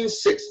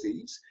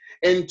 1960s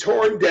and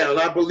torn down,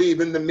 I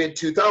believe, in the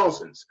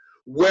mid-2000s.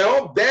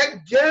 Well,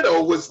 that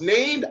ghetto was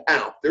named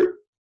after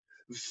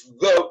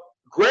the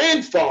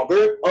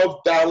grandfather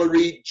of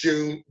Valerie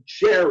June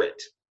Jarrett,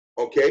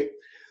 okay?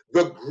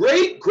 The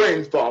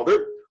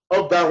great-grandfather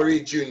of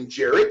Valerie June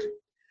Jarrett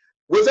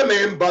was a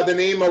man by the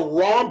name of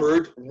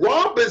Robert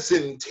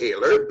Robinson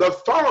Taylor, the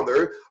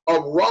father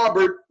of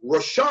Robert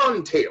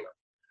Rochon Taylor.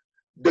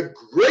 The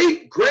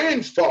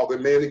great-grandfather,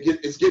 man,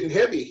 it's getting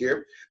heavy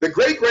here. The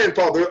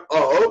great-grandfather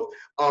of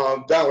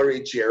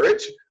Valerie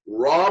Jarrett,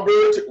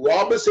 Robert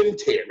Robinson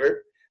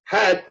Taylor,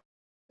 had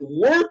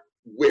worked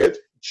with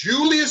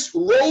Julius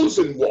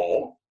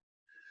Rosenwald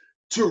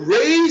to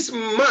raise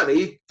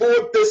money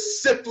for the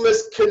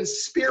syphilis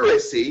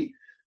conspiracy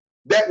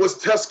that was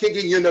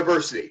Tuskegee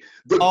University.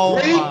 The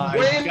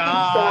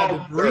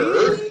great-grandfather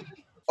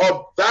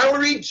of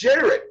Valerie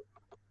Jarrett,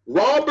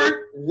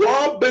 Robert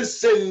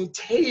Robinson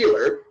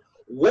Taylor,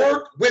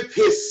 worked with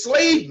his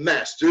slave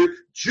master,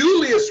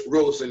 Julius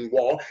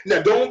Rosenwald.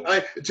 Now,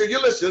 to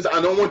your listeners, I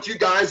don't want you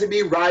guys to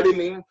be writing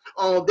me,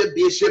 oh, the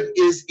bishop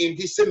is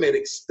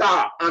anti-Semitic.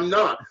 Stop, I'm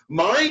not.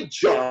 My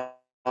job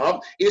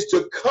is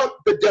to cut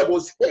the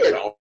devil's head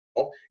off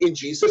in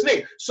Jesus'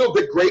 name. So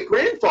the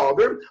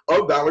great-grandfather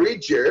of Valerie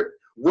Jarrett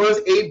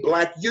was a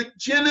Black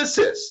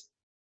eugenicist.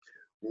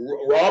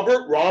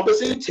 Robert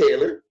Robinson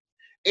Taylor,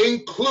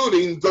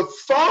 including the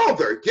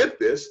father, get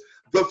this,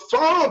 the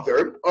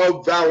father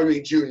of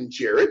Valerie June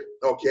Jarrett,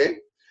 okay,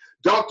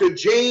 Dr.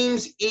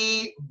 James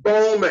E.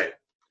 Bowman.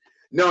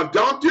 Now,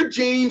 Dr.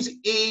 James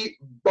E.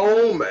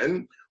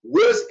 Bowman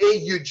was a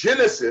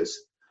eugenicist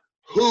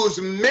whose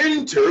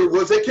mentor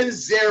was a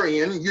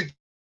Khazarian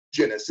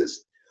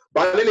eugenicist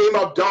by the name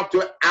of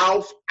Dr.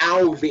 Alf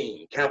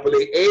Alving,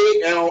 capital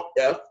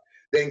A-L-F,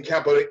 then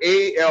capital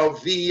A-L-V-I-N-G.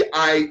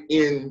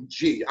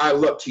 I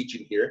love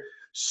teaching here.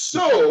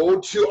 So,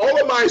 to all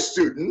of my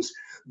students,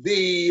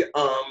 the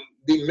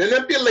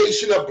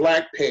manipulation of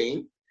Black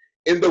pain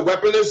and the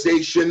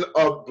weaponization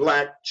of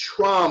Black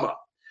trauma.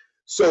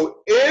 So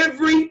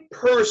every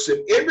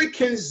person, every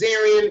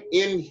Khazarian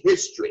in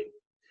history,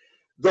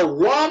 the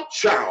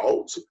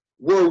Rothschilds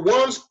were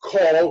once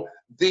called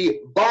the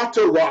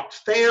Barterock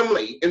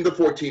family in the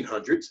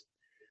 1400s.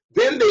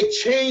 Then they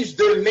changed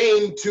their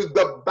name to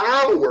the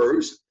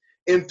Bowers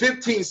in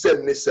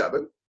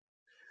 1577.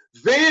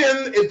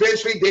 Then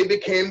eventually they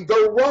became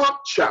the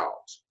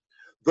Rothschilds.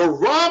 The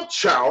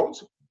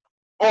Rothschilds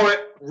are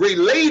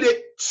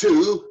related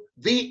to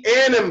the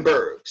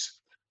Annenbergs.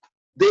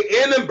 The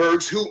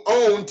Annenbergs who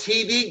own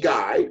TV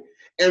Guide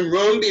and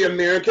run the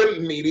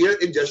American Media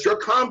Industrial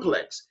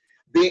Complex.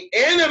 The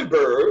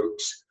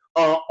Annenbergs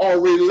are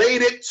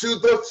related to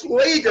the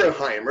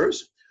Flagerheimers,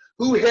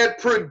 who had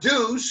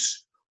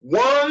produced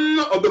one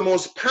of the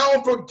most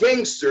powerful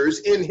gangsters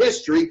in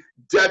history,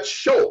 Dutch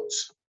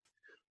Schultz.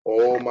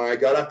 Oh my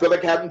God, I feel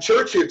like having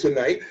church here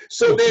tonight.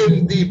 So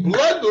then the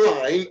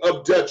bloodline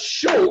of Dutch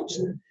Schultz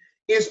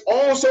is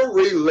also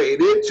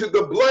related to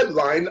the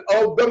bloodline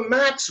of the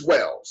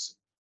Maxwells,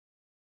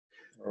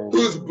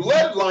 whose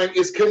bloodline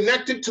is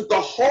connected to the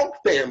Hawk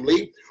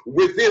family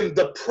within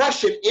the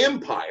Prussian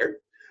Empire,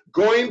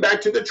 going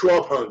back to the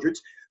 1200s,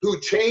 who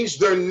changed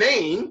their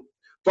name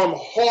from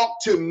Hawk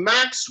to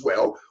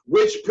Maxwell,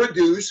 which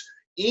produced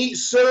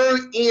Sir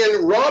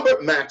Ian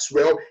Robert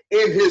Maxwell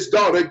and his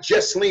daughter,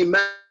 Jessalyn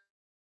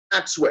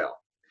Maxwell.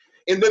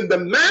 And then the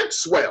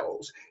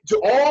Maxwells,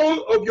 to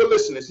all of your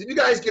listeners, if you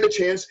guys get a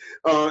chance,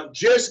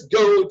 just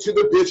go to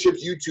the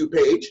Bishop's YouTube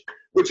page,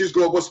 which is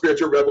Global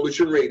Spiritual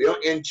Revolution Radio,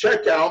 and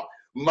check out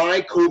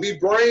my Kobe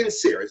Bryant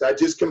series. I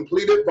just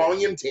completed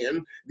volume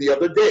 10 the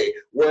other day,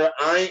 where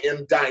I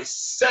am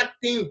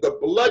dissecting the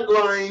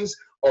bloodlines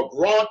of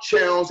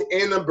Rothschilds,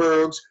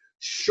 Annenbergs,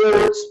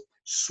 Schultz,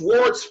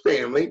 Schwartz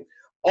family.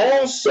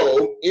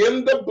 Also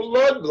in the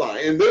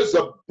bloodline, and there's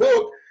a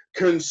book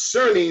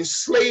concerning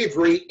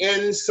slavery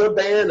in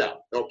Savannah,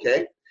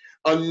 okay?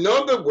 In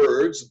other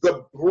words,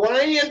 the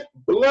Bryant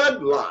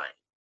bloodline,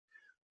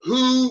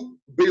 who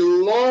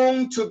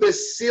belonged to the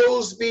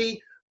Silsby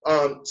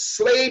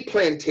slave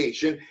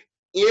plantation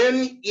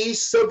in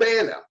East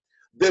Savannah.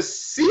 The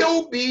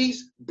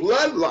Silsby's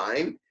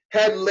bloodline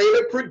had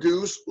later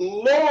produced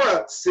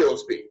Laura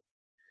Silsby.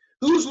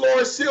 Who's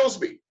Laura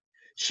Silsby?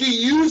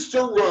 She used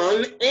to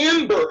run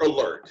Amber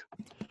Alert.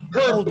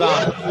 Her Hold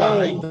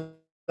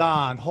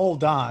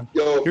on.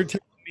 Yo, you're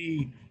telling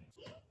me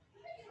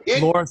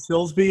Laura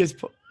Silsby is...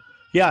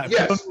 Yeah.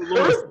 Yes,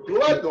 her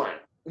bloodline.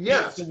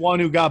 Yes. The one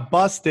who got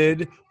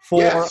busted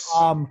for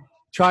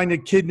trying to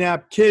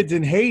kidnap kids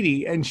in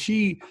Haiti, and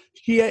she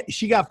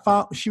got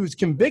found. She was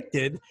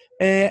convicted,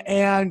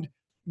 and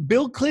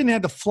Bill Clinton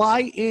had to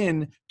fly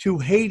in to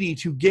Haiti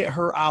to get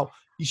her out.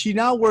 She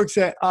now works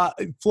at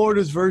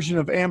Florida's version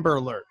of Amber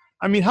Alert.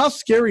 I mean, how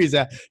scary is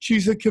that?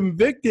 She's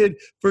convicted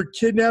for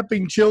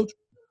kidnapping children,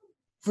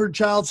 for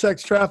child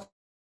sex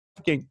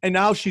trafficking, and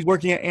now she's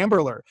working at Amber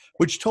Alert,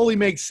 which totally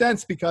makes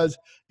sense, because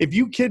if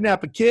you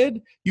kidnap a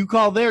kid, you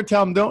call there,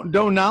 tell them don't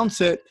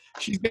announce it.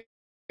 She's going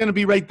to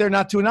be right there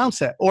not to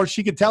announce it, or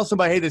she could tell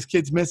somebody, hey, this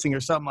kid's missing or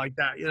something like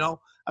that. You know,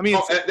 I mean,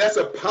 that's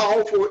a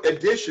powerful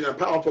addition, a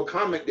powerful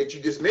comment that you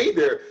just made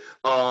there,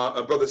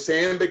 Brother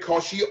Sam,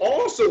 because she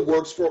also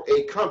works for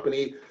a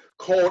company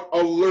called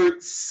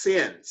Alert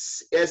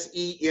Sense,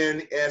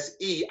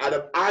 SENSE, out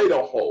of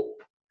Idaho.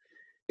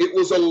 It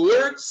was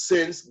Alert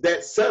Sense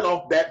that set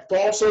off that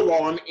false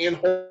alarm in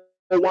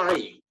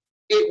Hawaii.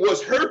 It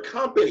was her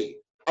company,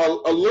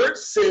 Alert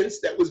Sense,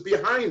 that was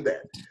behind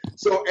that.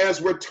 So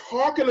as we're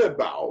talking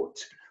about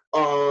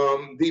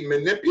the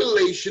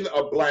manipulation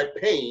of Black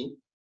pain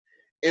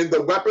and the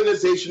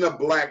weaponization of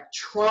Black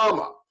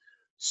trauma,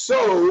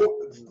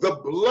 so the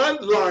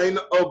bloodline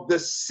of the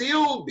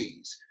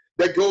Silbys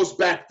that goes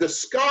back to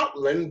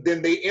Scotland,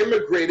 then they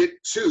immigrated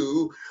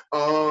to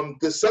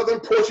the southern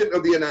portion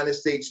of the United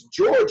States,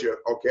 Georgia,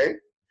 okay?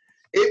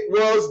 It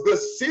was the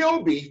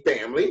Silby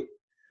family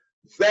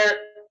that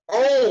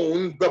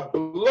owned the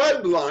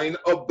bloodline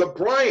of the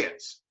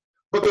Bryants.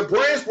 But the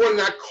Bryants were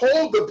not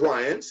called the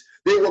Bryants.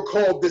 They were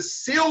called the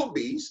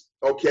Silbys,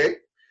 okay?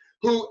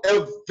 Who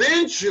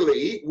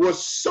eventually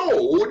was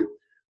sold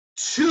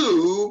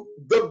to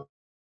the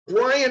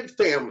Bryant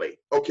family,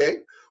 okay?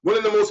 One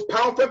of the most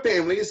powerful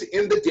families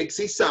in the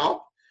Dixie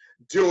South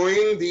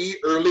during the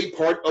early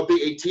part of the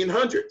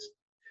 1800s.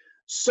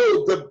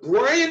 So the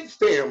Bryant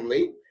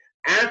family,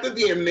 after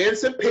the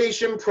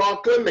Emancipation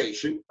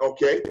Proclamation,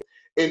 okay,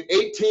 in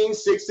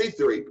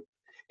 1863,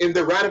 in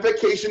the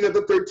ratification of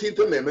the 13th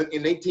Amendment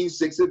in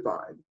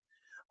 1865,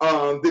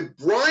 the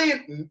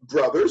Bryant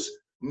brothers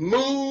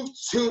moved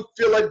to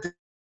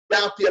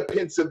Philadelphia,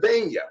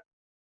 Pennsylvania,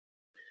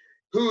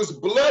 whose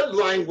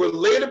bloodline would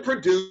later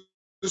produce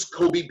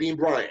Kobe Bean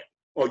Bryant.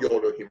 Oh, y'all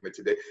don't hear me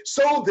today.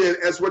 So then,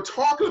 as we're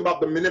talking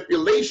about the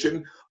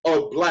manipulation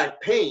of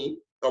Black pain,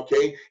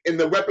 okay, and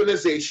the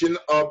weaponization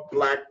of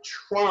Black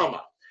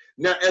trauma.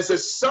 Now, as a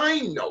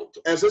side note,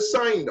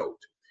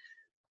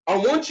 I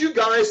want you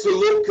guys to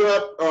look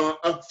up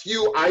a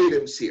few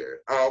items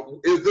here.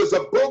 There's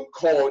a book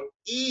called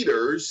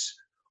Eaters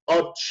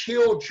of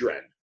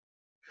Children.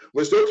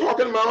 We're still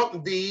talking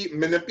about the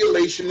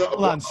manipulation of...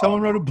 Hold on,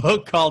 someone wrote a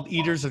book called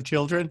Eaters of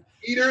Children?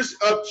 Eaters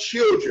of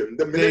Children.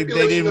 The They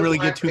manipulation didn't of really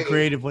Black get too pain.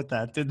 creative with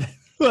that, did they?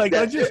 Like,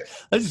 let's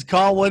just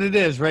call it what it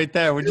is right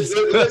there. We're just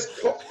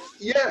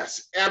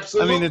yes,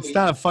 absolutely. I mean, it's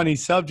not a funny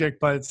subject,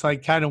 but it's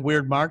like kind of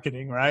weird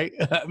marketing, right?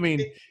 I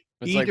mean,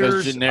 it's like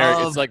those generic.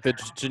 It's like the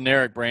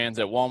generic brands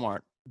at Walmart.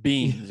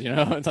 Beans, you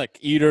know, it's like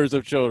eaters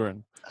of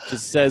children.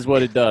 Just says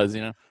what it does,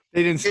 you know.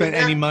 They didn't spend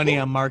any money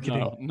on marketing.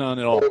 No, none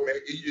at all. Oh, man,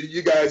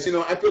 you guys, you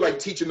know, I feel like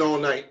teaching all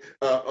night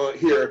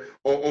here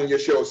on your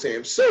show,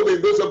 Sam. So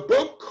there's a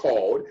book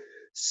called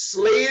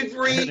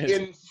Slavery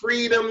and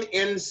Freedom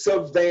in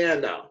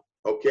Savannah.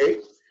 Okay,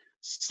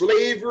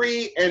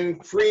 Slavery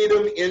and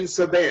Freedom in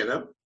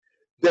Savannah,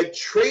 that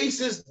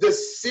traces the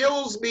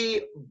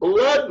Silsby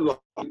bloodline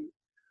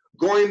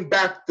going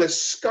back to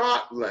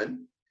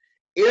Scotland,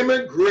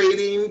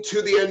 immigrating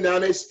to the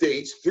United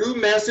States through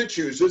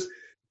Massachusetts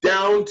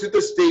down to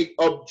the state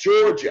of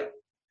Georgia.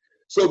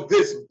 So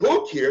this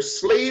book here,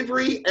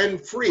 Slavery and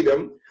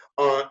Freedom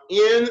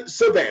in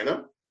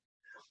Savannah,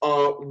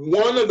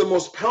 one of the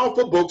most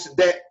powerful books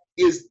that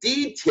is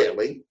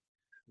detailing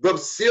the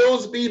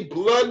Silsby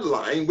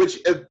bloodline,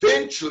 which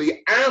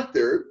eventually,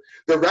 after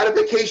the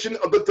ratification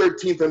of the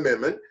 13th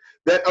Amendment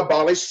that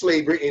abolished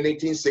slavery in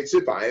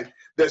 1865,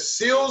 the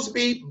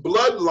Silsby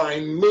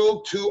bloodline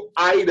moved to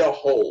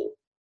Idaho,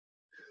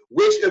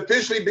 which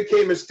officially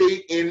became a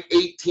state in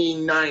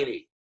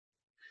 1890.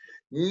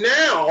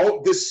 Now,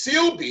 the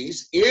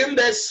Silbys, in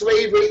that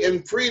Slavery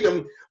and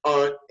Freedom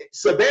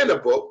Savannah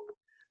book,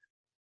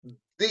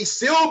 the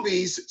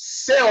Silbys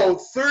sell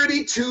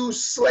 32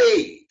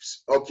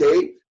 slaves,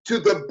 okay, to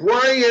the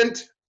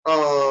Bryant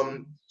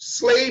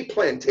slave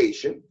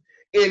plantation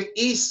in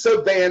East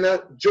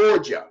Savannah,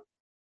 Georgia,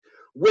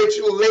 which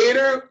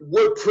later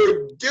would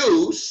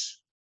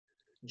produce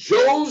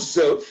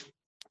Joseph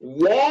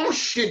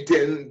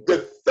Washington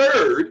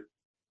III,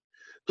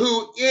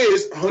 who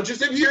is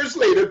hundreds of years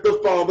later the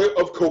father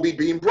of Kobe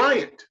Bean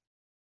Bryant.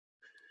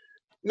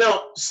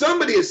 Now,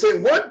 somebody is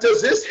saying, what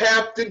does this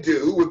have to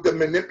do with the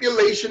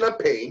manipulation of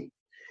pain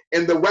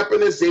and the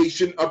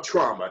weaponization of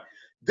trauma?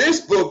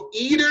 This book,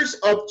 Eaters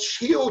of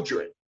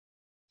Children,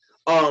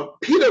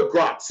 Peter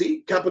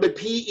Grazi, capital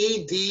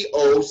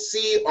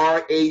Pedocracy,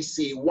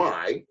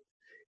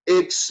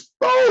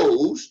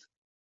 exposed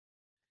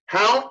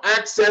how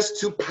access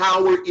to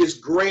power is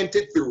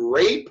granted through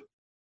rape,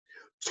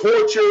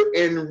 torture,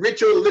 and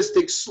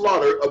ritualistic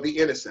slaughter of the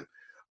innocent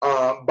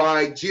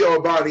by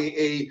Giovanni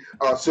A.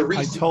 Cerisi.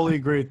 I totally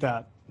agree with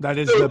that. That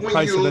is the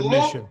price of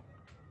admission.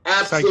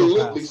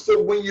 Absolutely.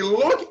 So when you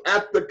look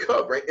at the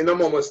cover, and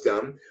I'm almost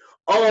done,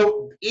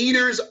 of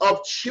Eaters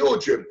of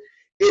Children,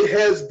 it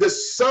has the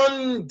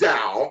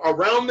sundial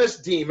around this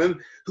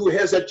demon who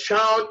has a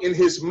child in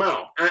his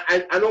mouth.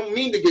 I don't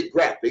mean to get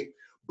graphic,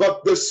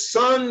 but the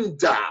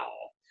sundial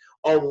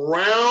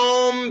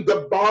around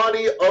the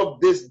body of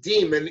this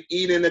demon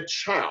eating a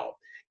child.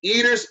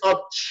 Eaters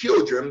of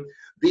Children,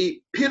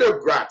 the Peter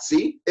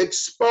Grazi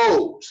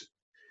exposed.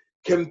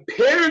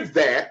 Compare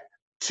that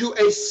to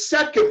a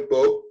second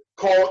book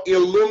called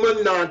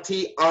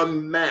Illuminati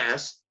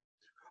Unmasked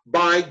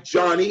by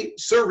Johnny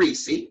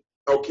Cerisi,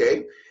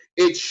 okay?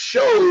 It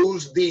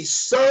shows the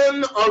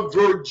son of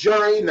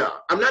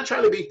Virginia. I'm not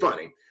trying to be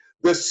funny.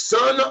 The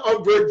son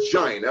of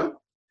Virginia,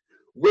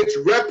 which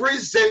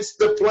represents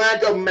the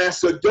flag of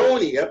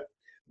Macedonia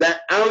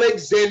that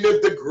Alexander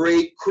the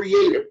Great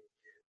created,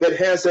 that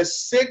has a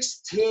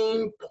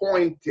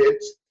 16-pointed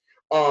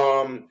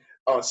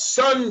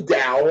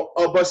sundial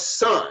of a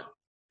sun.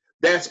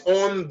 That's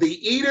on the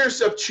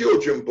Eaters of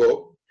Children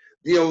book,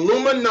 the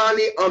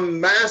Illuminati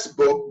Unmasked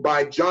book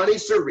by Johnny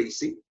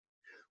Cerisi,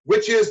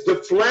 which is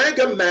the flag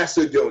of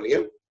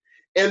Macedonia,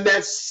 and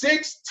that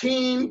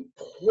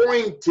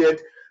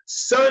 16-pointed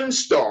sun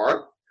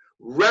star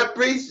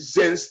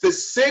represents the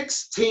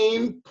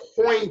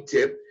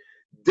 16-pointed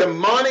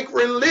demonic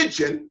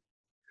religion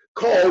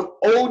called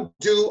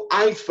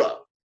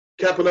Odu-Ifa,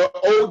 capital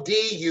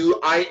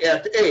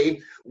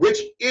O-D-U-I-F-A,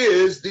 which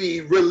is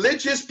the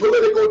religious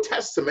political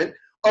testament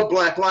of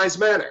Black Lives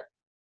Matter.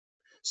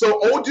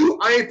 So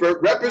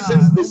Odu-Ifa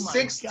represents the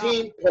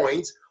 16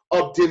 points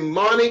of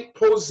demonic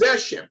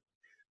possession.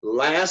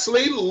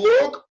 Lastly,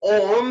 look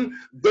on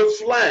the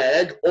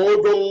flag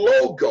or the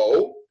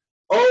logo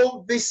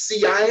of the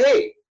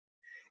CIA.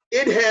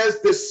 It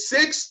has the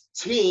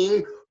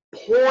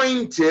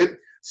 16-pointed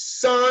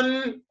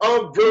son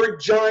of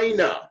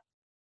Virginia,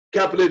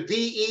 capital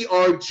V-E-R-G-I-N-A,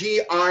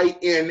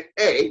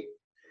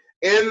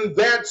 and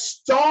that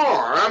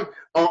star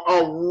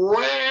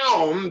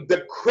around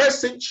the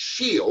crescent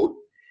shield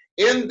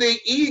in the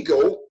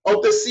eagle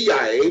of the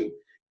CIA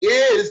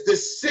is the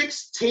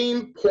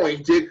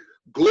 16-pointed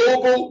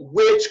global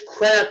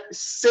witchcraft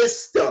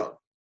system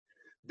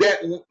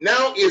that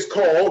now is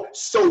called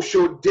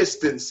social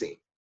distancing.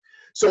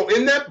 So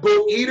in that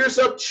book, Eaters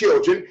of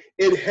Children,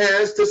 it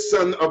has the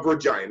son of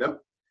Virginia.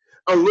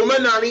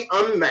 Illuminati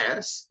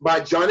Unmasked by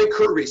Johnny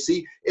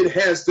Cerisi, it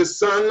has the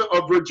son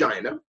of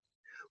Virginia,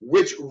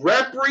 which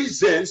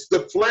represents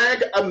the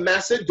flag of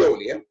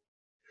Macedonia,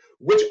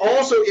 which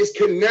also is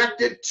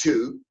connected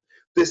to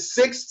the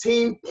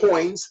 16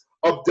 points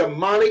of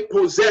demonic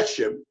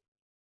possession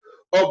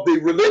of the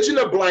Religion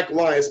of Black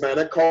Lives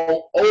Matter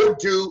called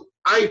Odu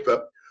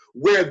Ifa,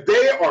 where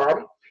they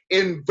are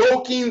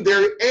invoking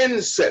their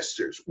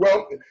ancestors.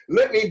 Well,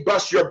 let me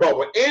bust your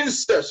bubble.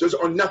 Ancestors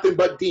are nothing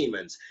but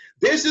demons.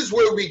 This is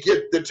where we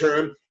get the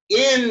term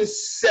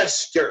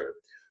ancestor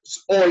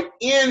or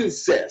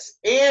incest.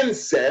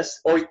 Ancest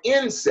or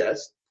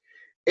incest.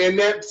 And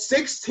that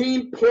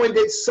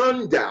 16-pointed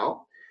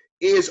sundial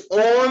is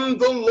on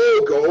the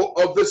logo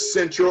of the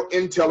Central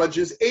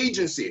Intelligence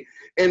Agency.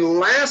 And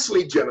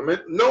lastly, gentlemen,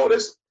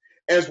 notice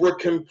as we're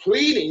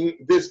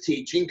completing this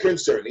teaching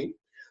concerning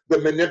the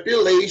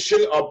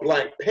manipulation of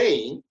Black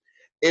pain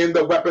and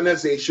the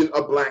weaponization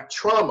of Black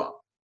trauma.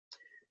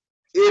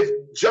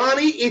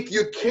 If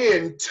you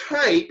can,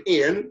 type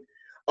in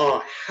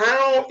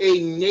how a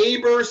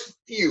neighbor's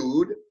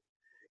feud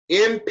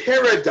in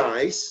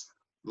paradise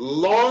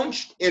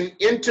launched an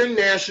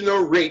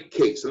international rape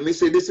case. Let me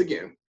say this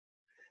again.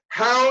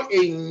 How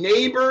a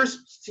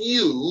neighbor's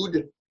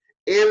feud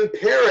in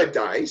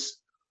paradise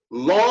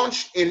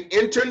launched an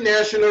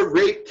international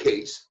rape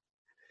case,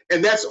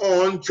 and that's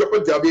on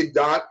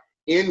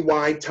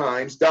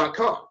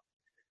www.nytimes.com.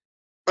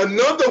 In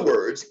other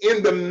words,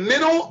 in the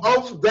middle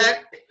of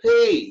that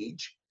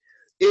page,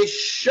 it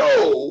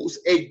shows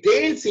a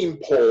dancing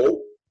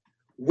pole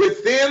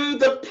within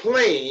the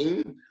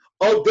plane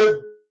of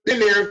the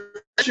billionaire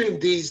fashion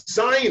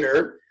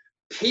designer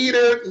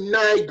Peter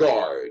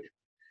Nygard,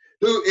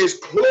 who is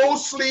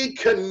closely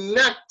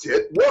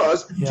connected,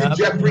 to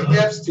Jeffrey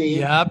Epstein.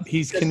 Yep,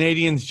 he's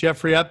Canadian's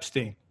Jeffrey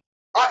Epstein.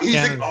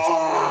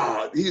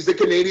 He's the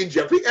Canadian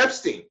Jeffrey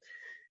Epstein.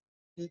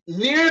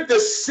 Near the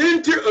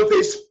center of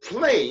his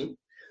plane,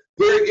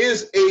 there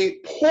is a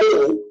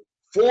pole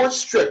for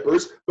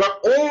strippers,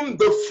 but on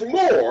the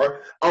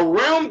floor,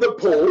 around the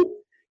pole,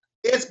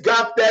 it's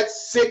got that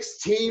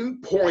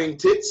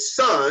 16-pointed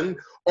sun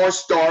or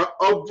star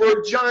of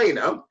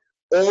Virginia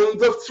on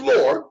the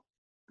floor.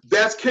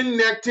 That's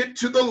connected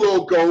to the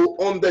logo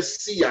on the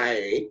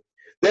CIA.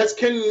 That's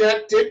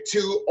connected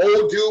to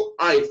Odu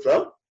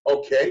Ifa,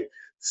 okay?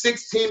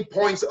 16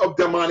 points of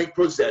demonic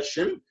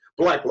possession,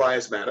 Black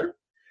Lives Matter.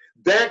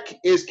 That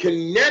is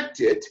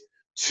connected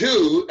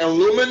to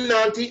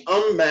Illuminati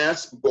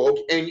Unmasked book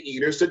and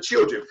Eaters of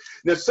Children.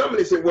 Now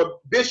somebody said, well,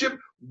 Bishop,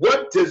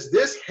 what does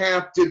this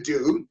have to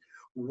do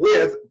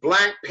with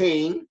Black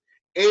pain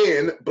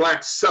and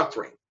Black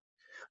suffering?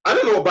 I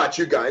don't know about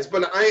you guys,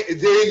 but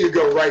there you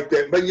go right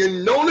there. But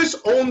you notice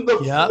on the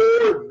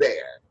floor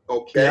there,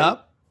 okay?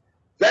 Yep.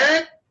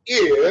 That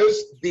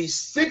is the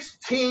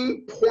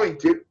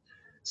 16-pointed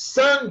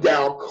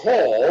sundial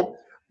called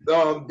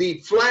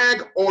the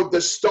flag or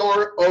the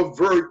Star of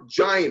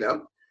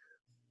Virginia,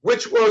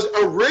 which was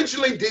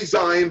originally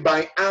designed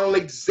by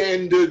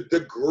Alexander the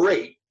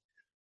Great,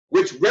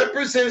 which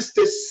represents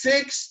the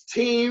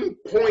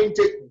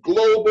 16-pointed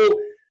global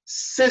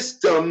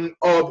system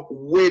of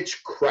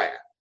witchcraft.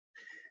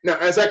 Now,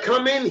 as I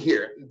come in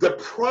here, the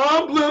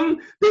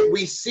problem that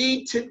we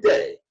see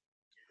today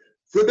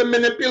through the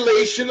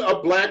manipulation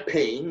of Black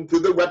pain, through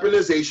the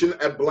weaponization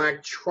of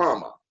Black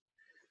trauma,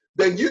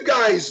 then you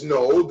guys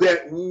know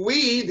that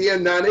we, the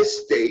United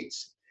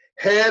States,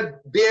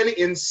 have been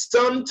in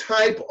some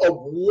type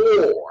of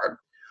war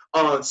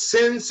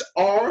since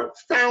our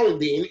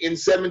founding in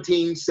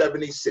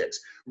 1776.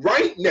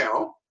 Right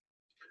now,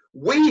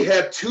 we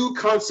have two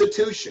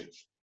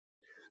constitutions.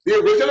 The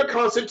original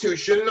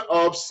Constitution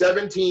of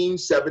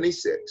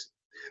 1776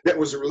 that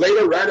was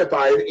later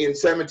ratified in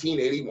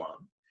 1781.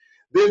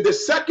 Then the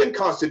second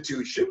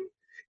Constitution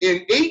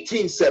in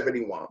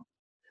 1871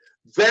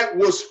 that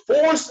was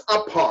forced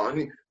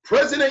upon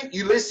President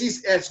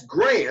Ulysses S.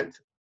 Grant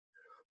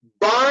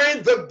by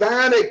the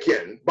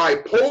Vatican, by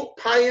Pope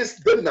Pius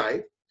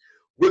IX,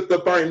 with the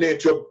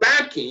financial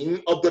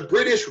backing of the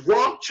British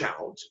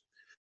Rothschilds,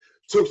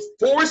 to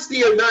force the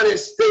United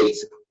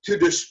States to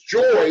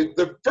destroy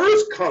the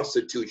first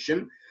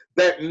constitution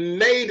that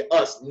made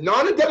us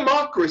not a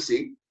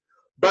democracy,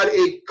 but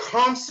a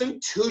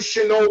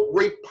constitutional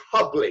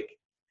republic.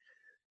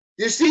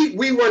 You see,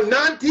 we were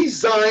not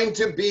designed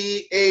to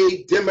be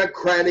a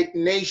democratic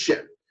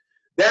nation.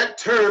 That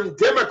term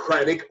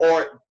democratic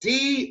or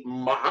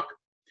demok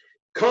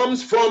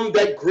comes from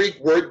that Greek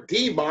word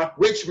demok,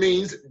 which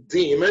means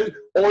demon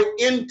or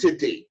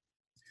entity.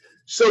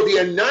 So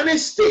the United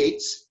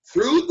States,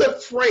 through the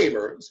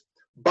framers,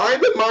 by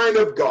the mind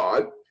of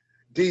God,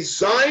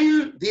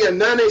 designed the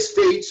United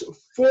States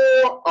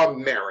for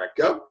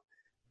America,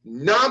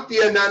 not the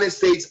United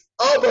States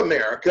of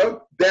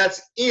America.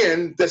 That's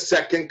in the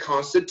second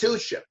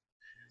Constitution.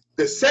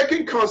 The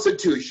second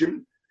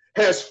Constitution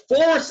has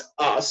forced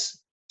us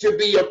to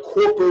be a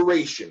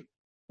corporation.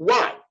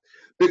 Why?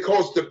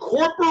 Because the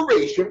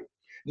corporation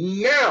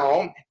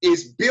now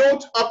is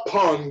built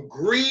upon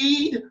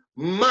greed,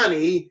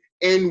 money,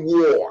 and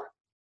war.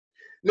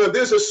 Now,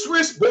 there's a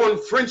Swiss-born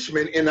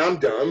Frenchman, and I'm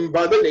done,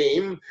 by the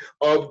name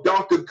of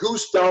Dr.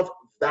 Gustav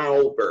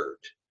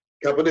Valbert,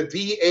 capital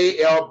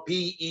V-A-L-B-E-R-T.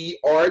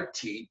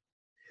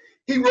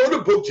 He wrote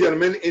a book,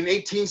 gentlemen, in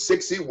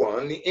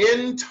 1861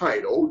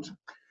 entitled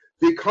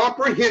the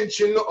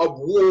comprehension of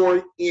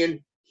war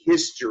in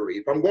history.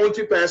 If I'm going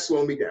too fast,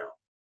 slow me down.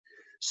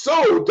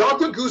 So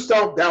Dr.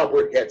 Gustav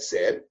Dalbert had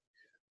said,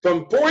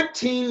 from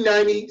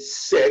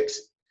 1496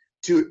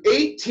 to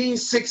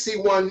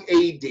 1861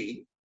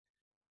 AD,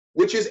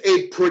 which is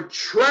a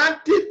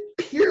protracted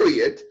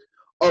period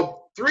of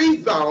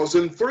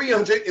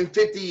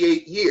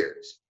 3,358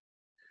 years,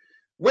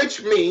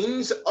 which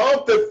means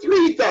of the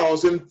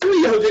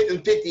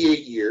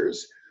 3,358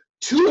 years,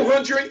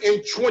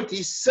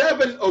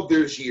 227 of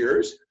those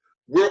years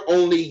were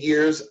only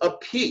years of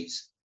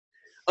peace.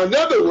 In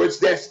other words,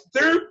 that's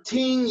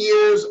 13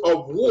 years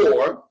of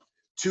war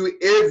to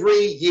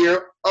every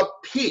year of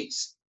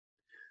peace.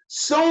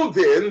 So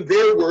then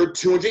there were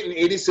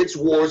 286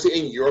 wars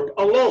in Europe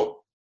alone.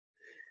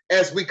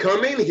 As we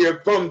come in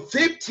here from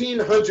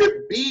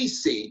 1500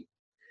 BC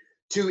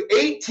to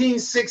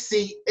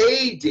 1860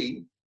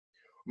 AD,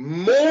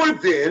 more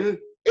than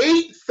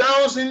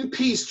 8,000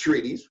 peace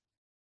treaties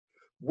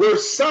were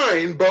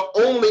signed, but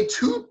only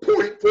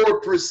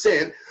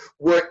 2.4%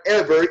 were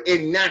ever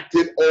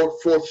enacted or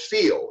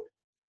fulfilled.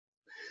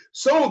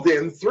 So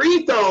then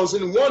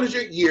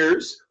 3,100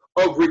 years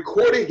of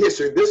recorded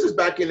history, this is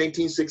back in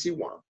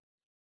 1861,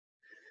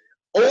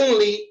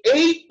 only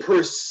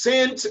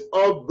 8%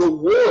 of the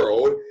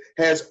world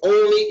has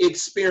only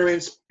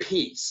experienced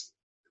peace.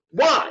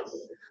 Why?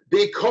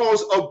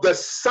 Because of the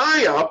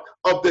psyop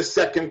of the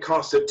Second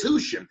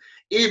Constitution.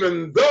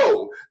 Even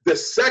though the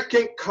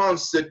Second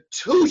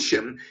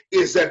Constitution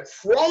is a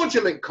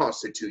fraudulent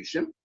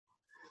constitution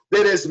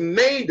that has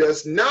made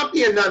us not the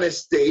United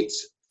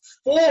States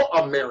for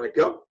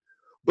America,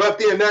 but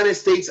the United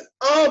States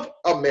of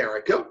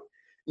America.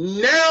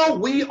 Now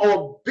we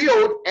are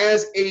built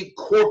as a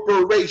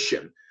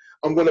corporation.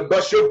 I'm going to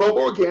bust your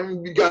bubble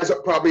again. You guys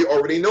probably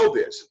already know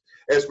this.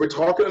 As we're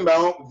talking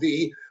about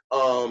the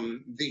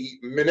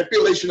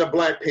manipulation of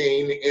Black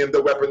pain and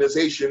the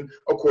weaponization,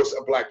 of course,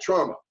 of Black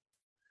trauma.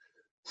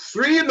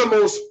 3 of the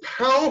most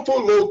powerful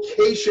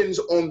locations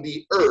on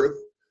the earth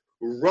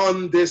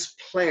run this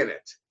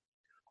planet: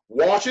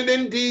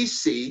 Washington,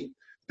 D.C.,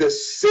 the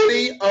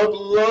city of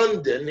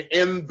London,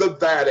 and the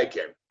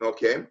Vatican.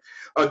 Okay,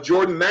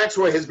 Jordan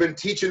Maxwell has been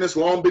teaching us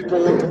long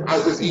before I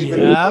was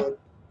even.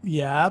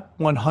 Yep,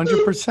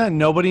 100%.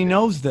 Nobody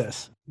knows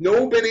this.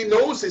 Nobody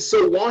knows it.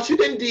 So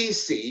Washington,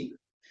 D.C.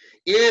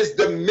 is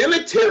the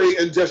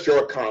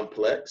military-industrial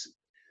complex.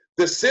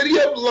 The city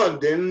of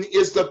London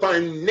is the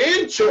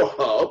financial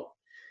hub,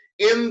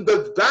 and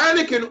the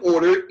Vatican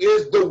order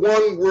is the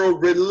one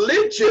world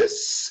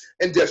religious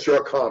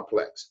industrial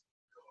complex.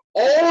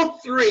 All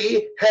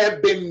 3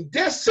 have been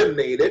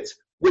decimated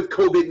with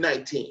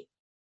COVID-19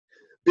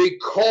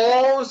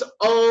 because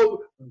of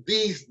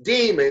these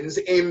demons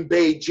in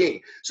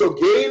Beijing. So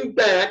getting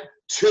back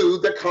to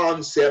the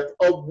concept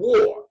of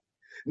war,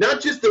 not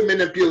just the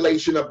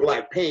manipulation of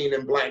Black pain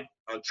and Black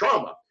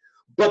trauma,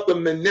 but the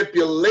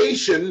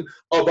manipulation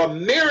of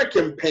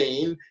American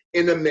pain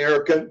in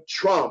American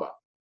trauma.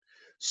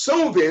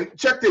 So then,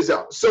 check this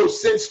out. So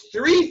since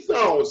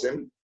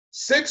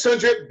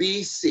 3,600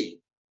 BC,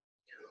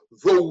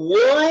 the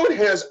world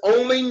has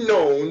only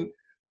known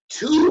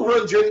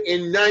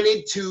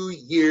 292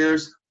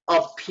 years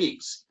of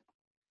peace.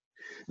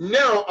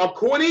 Now,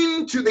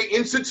 according to the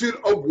Institute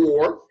of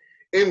War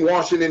in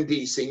Washington,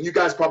 D.C., you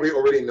guys probably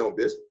already know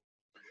this.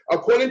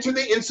 According to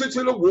the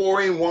Institute of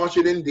War in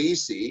Washington,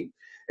 D.C.,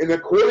 and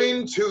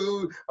according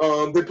to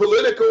the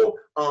political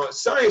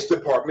science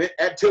department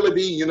at Tel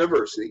Aviv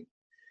University,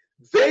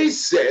 they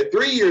said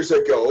 3 years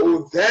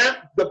ago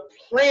that the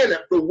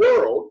planet, the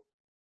world,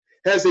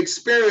 has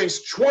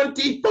experienced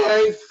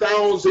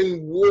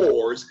 25,000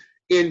 wars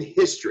in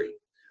history,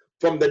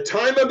 from the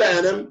time of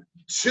Adam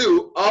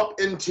to up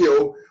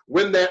until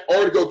when that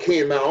article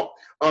came out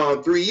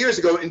 3 years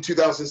ago in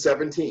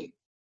 2017.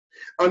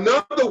 In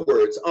other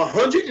words,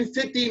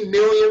 150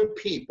 million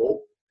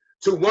people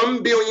to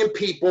 1 billion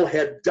people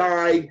have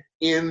died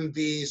in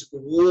these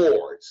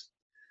wars.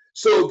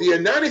 So the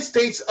United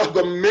States of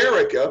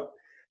America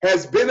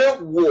has been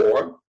at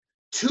war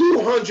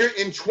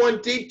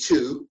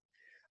 222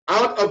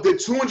 out of the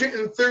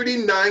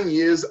 239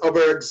 years of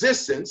our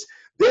existence.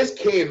 This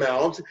came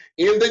out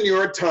in the New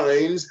York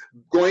Times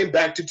going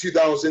back to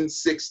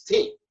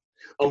 2016.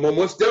 I'm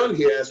almost done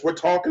here as we're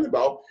talking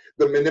about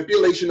the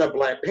manipulation of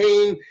Black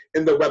pain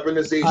and the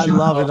weaponization. I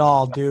love it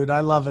all, dude. I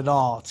love it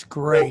all. It's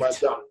great.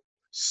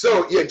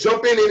 So, yeah,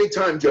 jump in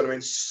anytime,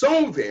 gentlemen.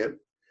 So then,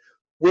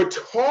 we're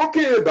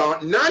talking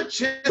about not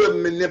just the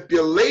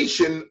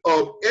manipulation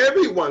of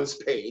everyone's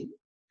pain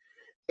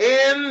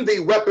and the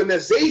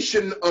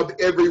weaponization of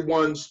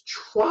everyone's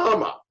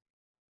trauma,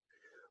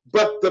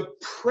 but the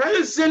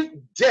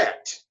present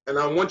debt, and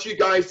I want you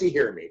guys to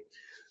hear me,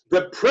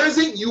 the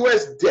present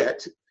U.S.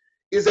 debt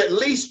is at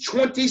least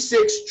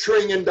 $26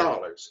 trillion,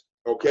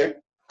 okay?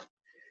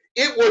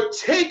 It would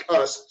take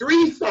us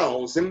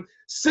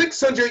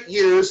 3,600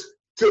 years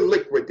to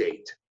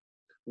liquidate.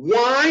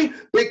 Why?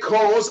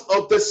 Because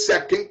of the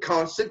Second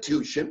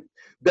Constitution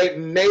that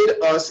made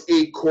us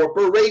a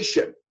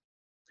corporation.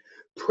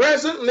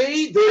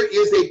 Presently, there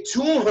is a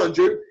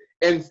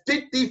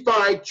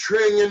 $255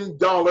 trillion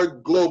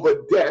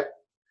global debt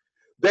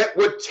that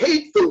would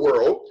take the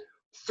world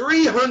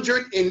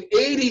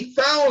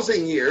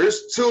 380,000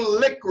 years to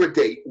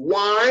liquidate.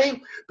 Why?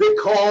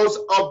 Because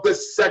of the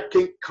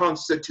second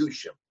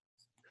constitution.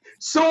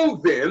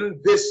 So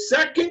then, this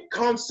second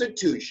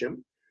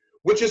constitution,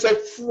 which is a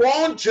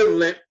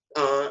fraudulent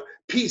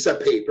piece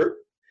of paper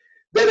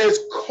that has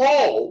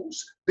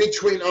caused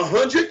between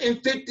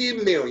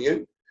 150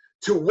 million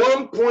to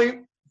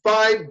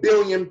 1.5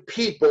 billion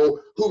people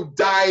who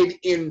died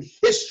in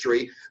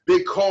history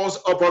because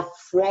of a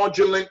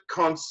fraudulent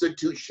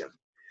constitution.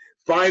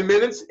 5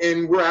 minutes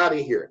and we're out of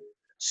here.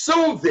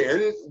 So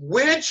then,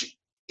 which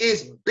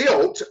is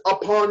built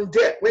upon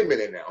debt. Wait a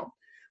minute now.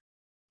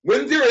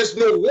 When there is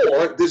no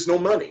war, there's no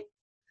money.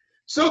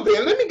 So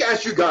then, let me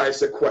ask you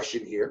guys a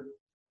question here.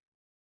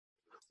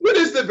 What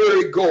is the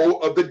very goal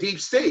of the deep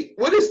state?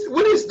 What is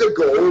the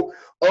goal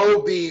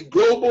of the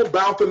global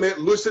Baphomet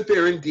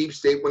Luciferian deep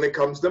state when it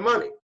comes to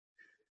money?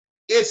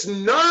 It's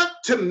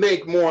not to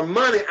make more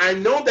money. I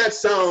know that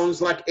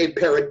sounds like a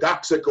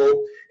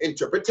paradoxical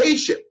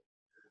interpretation.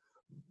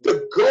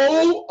 The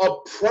goal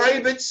of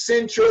private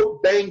central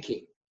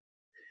banking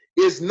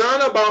is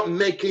not about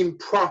making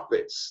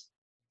profits.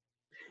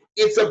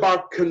 It's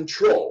about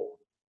control,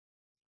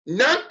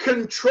 not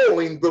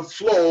controlling the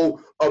flow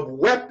of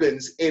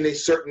weapons in a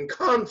certain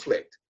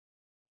conflict.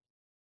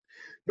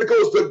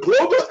 Because the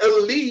global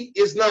elite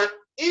is not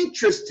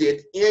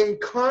interested in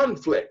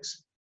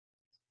conflicts.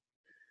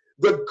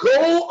 The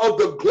goal of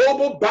the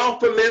global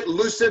Baphomet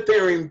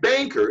Luciferian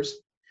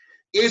bankers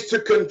is to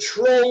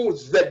control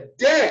the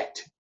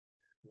debt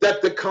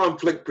that the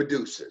conflict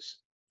produces.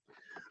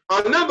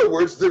 In other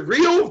words, the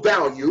real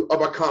value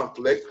of a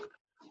conflict,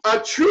 a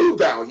true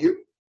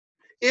value,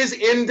 is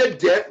in the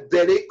debt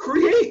that it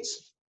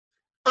creates.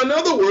 In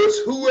other words,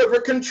 whoever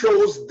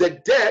controls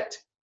the debt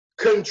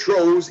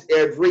controls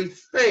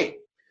everything.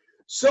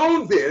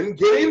 So then,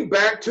 getting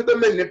back to the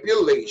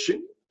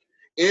manipulation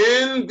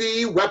in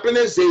the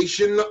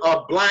weaponization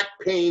of Black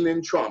pain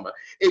and trauma,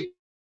 it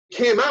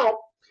came out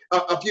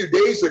a few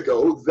days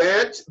ago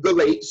that the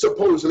late,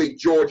 supposedly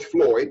George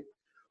Floyd,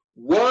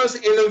 was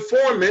an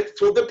informant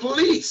for the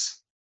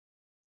police.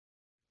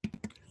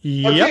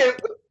 Yep. Again,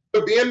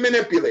 being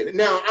manipulated.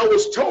 Now, I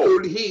was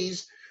told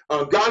he's,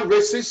 God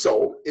rest his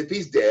soul, if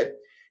he's dead,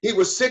 he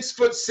was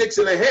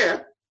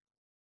 6'6.5",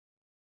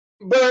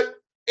 but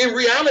in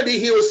reality,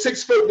 he was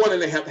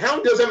 6'1.5".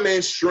 How does a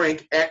man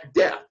shrink at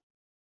death?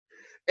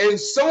 And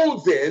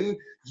so then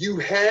you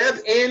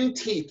have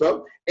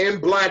Antifa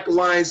and Black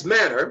Lives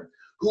Matter,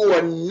 who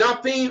are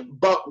nothing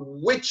but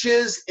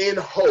witches and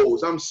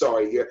hoes. I'm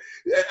sorry here.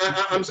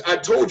 I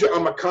told you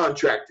I'm a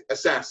contract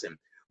assassin.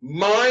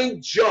 My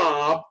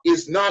job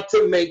is not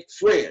to make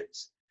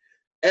friends.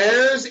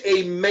 As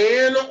a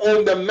man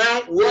on the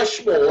Mount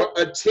Rushmore,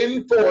 a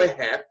tinfoil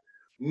hat,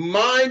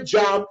 my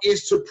job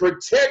is to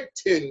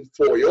protect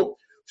tinfoil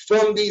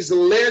from these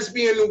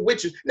lesbian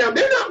witches. Now,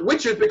 they're not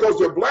witches because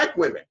they're Black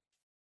women.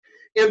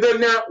 And they're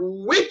not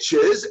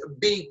witches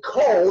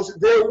because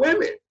they're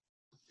women.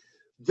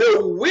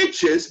 They're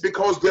witches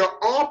because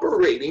they're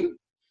operating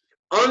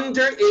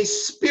under a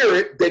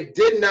spirit that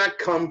did not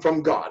come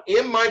from God.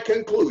 In my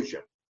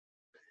conclusion,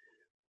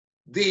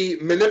 the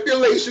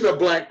manipulation of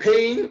Black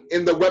pain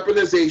and the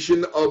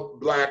weaponization of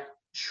Black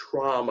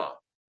trauma.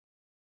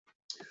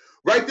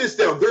 Write this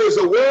down. There is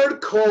a word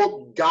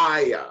called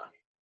Gaia,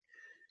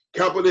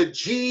 capital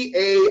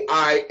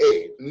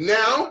G-A-I-A.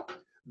 Now,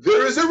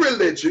 there is a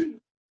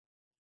religion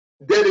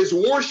that is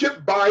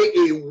worshipped by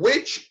a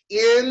witch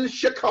in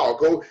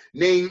Chicago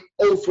named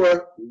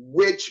Oprah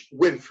Witch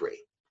Winfrey.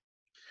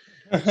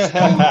 So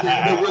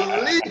the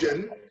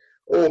religion,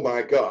 oh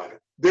my God,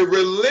 the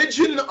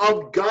religion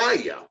of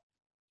Gaia.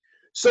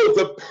 So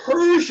the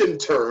Persian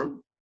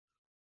term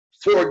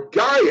for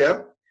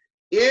Gaia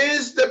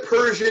is the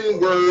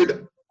Persian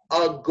word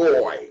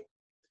Agoy,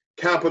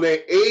 capital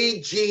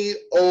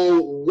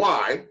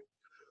A-G-O-Y,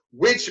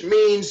 which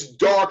means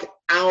dark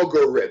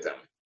algorithm.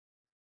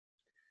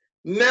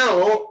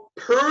 Now,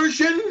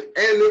 Persian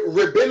and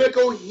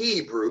Rabbinical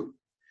Hebrew,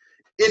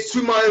 it's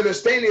to my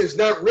understanding, is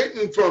not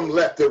written from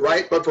left to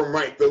right, but from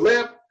right to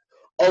left.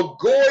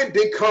 Agoy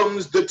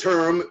becomes the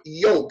term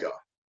yoga.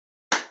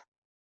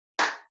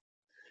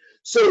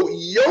 So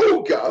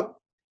yoga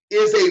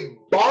is a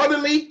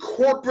bodily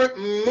corporate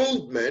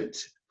movement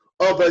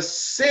of a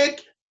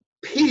sick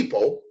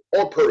people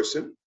or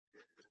person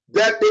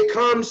that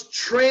becomes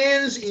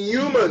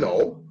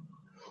transhumanal,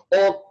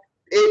 or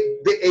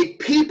a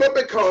people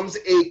becomes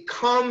a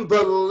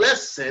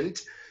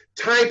convalescent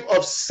type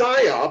of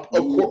psyop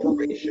of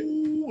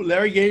corporation. Ooh,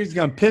 Larry Gator's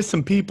gonna piss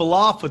some people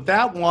off with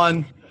that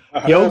one.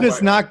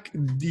 Yoga's not,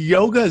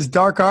 yoga is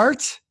dark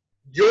arts?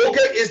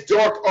 Yoga is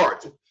dark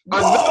art. In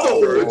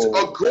other words,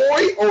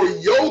 Agoy or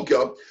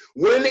yoga,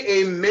 when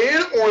a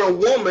man or a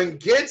woman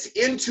gets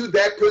into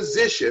that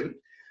position,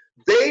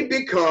 they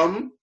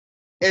become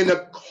an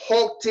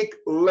occultic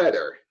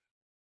letter.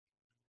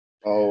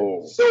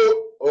 Oh. So,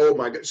 oh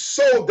my God.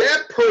 So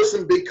that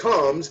person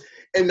becomes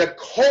an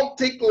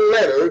occultic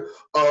letter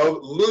of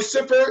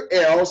Lucifer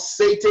L,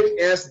 Satan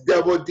S,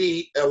 Devil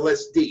D,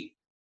 LSD.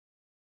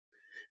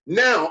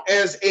 Now,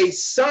 as a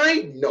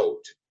side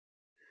note,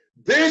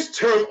 this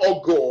term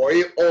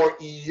Ogoi or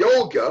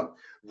yoga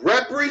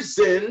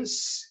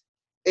represents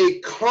a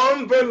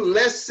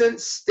convalescent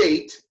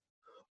state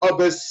of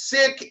a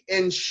sick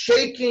and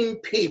shaking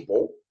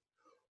people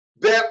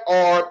that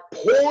are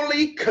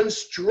poorly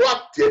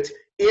constructed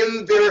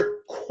in their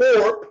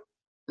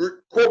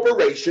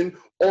corporation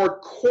or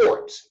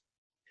courts.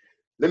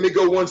 Let me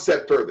go one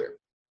step further.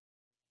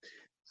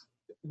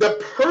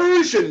 The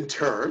Persian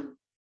term,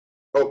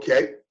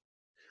 okay,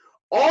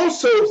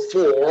 also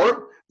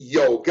for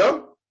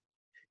yoga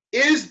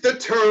is the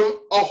term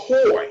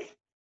ahoy.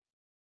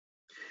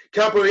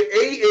 Capital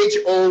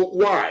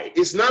A-H-O-Y.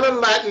 It's not a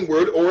Latin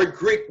word or a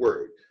Greek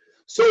word.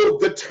 So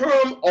the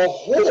term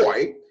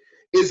ahoy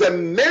is a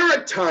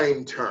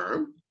maritime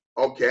term,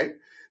 okay,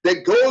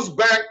 that goes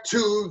back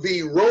to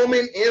the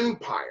Roman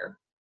Empire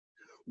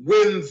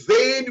when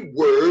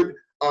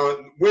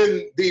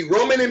the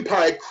Roman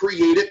Empire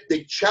created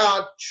the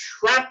child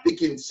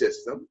trafficking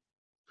system.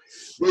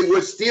 They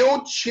would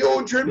steal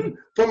children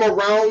from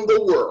around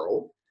the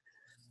world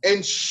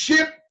and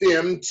ship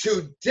them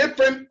to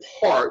different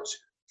parts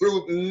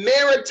through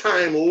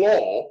maritime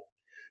law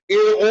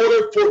in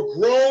order for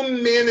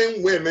grown men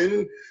and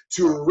women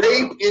to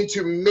rape and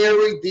to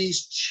marry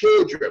these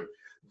children.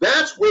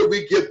 That's where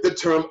we get the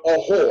term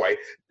ahoy,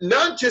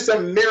 not just a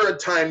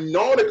maritime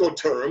nautical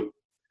term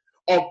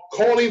of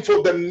calling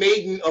for the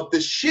maiden of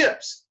the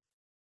ships,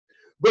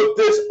 but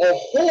this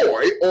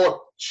ahoy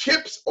or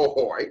chips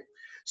ahoy.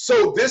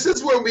 So this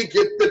is where we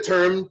get the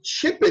term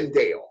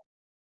Chippendale.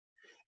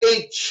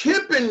 A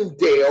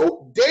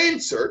Chippendale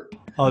dancer.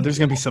 Oh, there's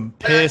going to be some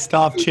pissed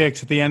off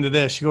chicks at the end of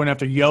this. You're going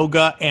after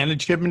yoga and the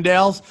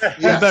Chippendales? Yes.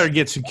 You better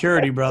get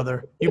security,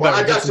 brother. You better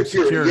I got get some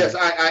security. Yes,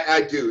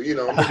 I do. You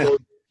know, because,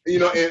 you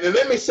know, and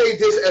let me say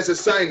this as a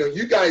side note.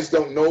 You guys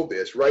don't know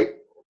this, right?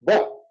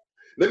 But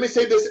let me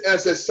say this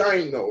as a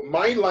side note.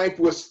 My life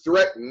was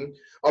threatened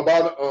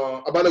about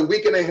a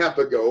week and a half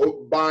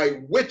ago by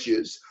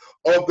witches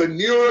of the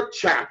New York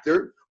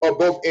chapter of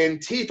both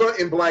Antifa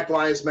and Black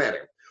Lives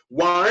Matter.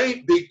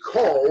 Why?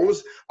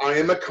 Because I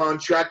am a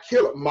contract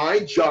killer. My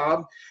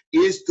job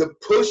is to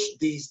push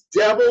these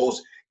devils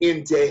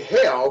into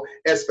hell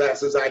as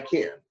fast as I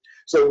can.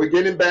 So we're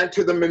getting back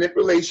to the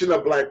manipulation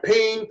of Black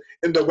pain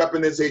and the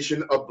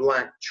weaponization of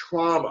Black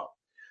trauma.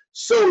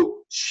 So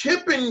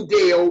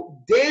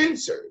Chippendale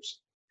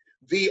dancers,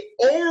 the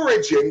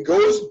origin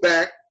goes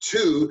back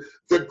to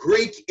the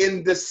Greek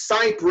and the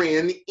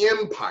Cyprian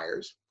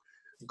empires,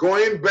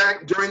 going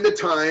back during the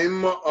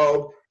time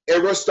of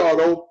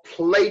Aristotle,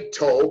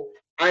 Plato,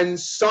 and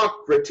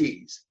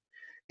Socrates.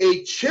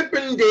 A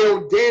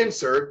Chippendale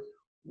dancer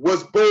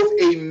was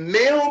both a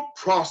male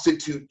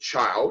prostitute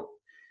child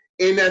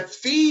and a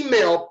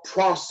female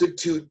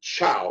prostitute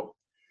child.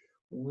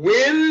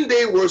 When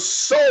they were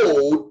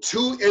sold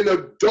to an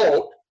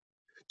adult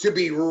to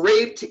be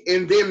raped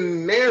and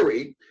then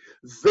married,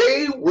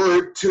 they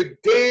were to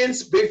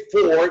dance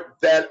before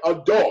that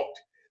adult.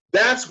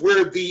 That's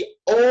where the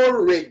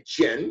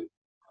origin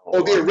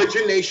or the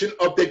origination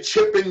of the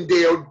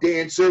Chippendale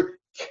dancer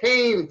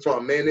came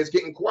from. Man, it's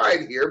getting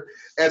quiet here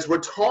as we're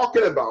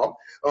talking about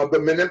the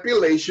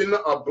manipulation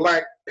of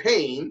Black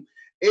pain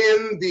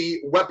and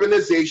the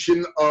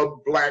weaponization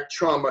of Black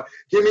trauma.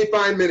 Give me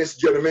 5 minutes,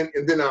 gentlemen,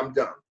 and then I'm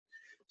done.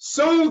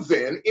 So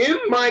then, in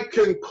my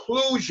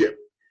conclusion,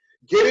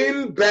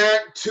 getting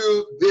back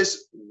to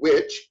this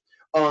witch,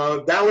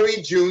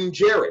 Valerie June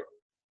Jarrett.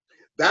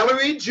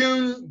 Valerie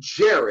June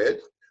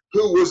Jarrett,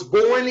 who was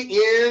born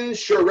in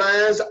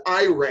Shiraz,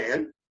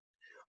 Iran,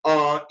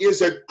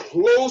 is a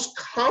close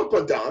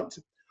confidant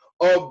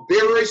of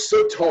Barry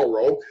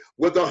Soetoro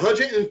with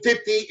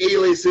 150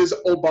 aliases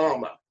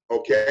Obama,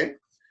 okay?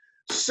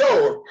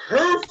 So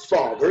her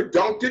father,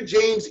 Dr.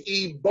 James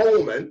E.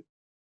 Bowman,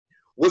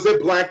 was a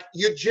Black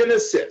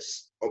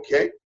eugenicist,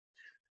 okay,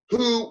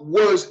 who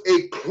was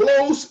a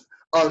close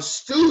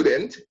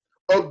student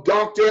of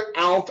Dr.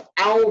 Alf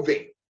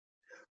Alving.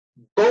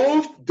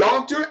 Both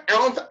Dr.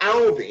 Alf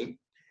Alving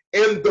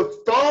and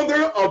the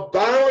father of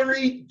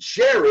Valerie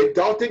Jarrett,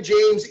 Dr.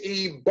 James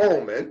E.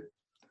 Bowman,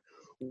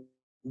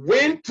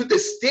 went to the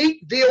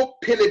Stateville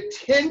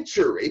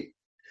Penitentiary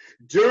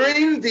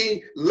during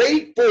the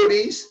late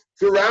 40s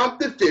throughout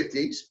the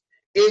 50s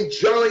in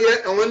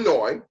Joliet,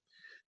 Illinois,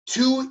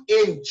 to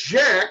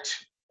inject,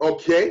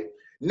 okay,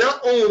 not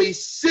only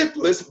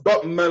syphilis,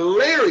 but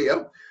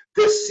malaria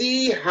to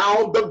see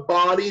how the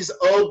bodies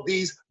of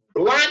these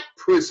Black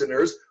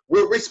prisoners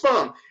will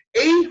respond.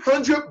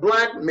 800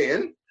 Black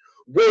men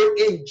were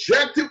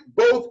injected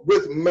both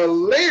with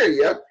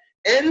malaria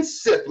and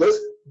syphilis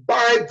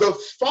by the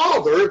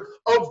father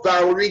of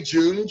Valerie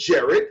June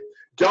Jarrett,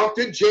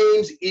 Dr.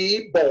 James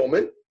E.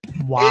 Bowman,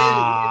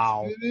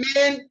 wow, and his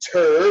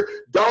mentor,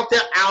 Dr.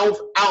 Alf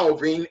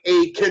Alving,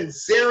 a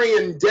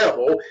Khazarian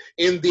devil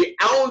in the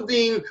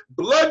Alving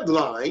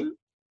bloodline,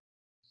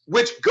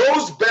 which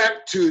goes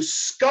back to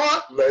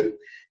Scotland,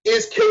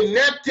 is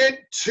connected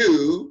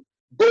to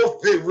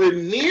both the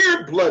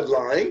Rainier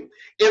bloodline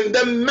and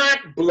the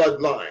Mack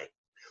bloodline,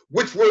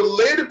 which will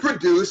later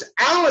produce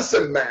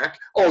Allison Mack,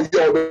 oh,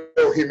 y'all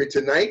don't hear me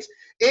tonight,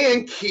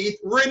 and Keith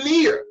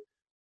Rainier.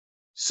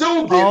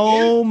 So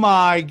oh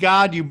my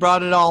God, you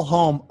brought it all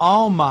home.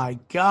 Oh my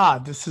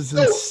God, this is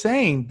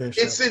insane,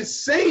 Bishop. It's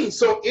insane.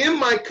 So in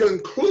my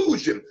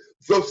conclusion,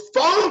 the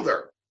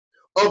father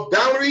of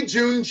Valerie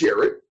June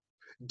Jarrett,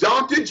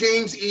 Dr.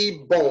 James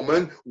E.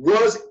 Bowman,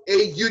 was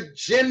a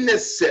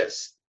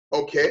eugenicist,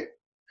 okay,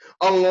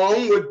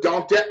 along with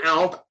Dr.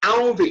 Alf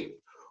Alvey.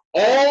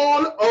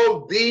 All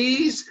of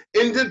these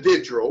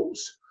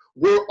individuals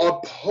were a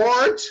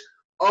part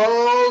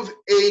of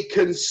a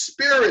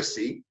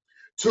conspiracy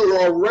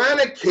to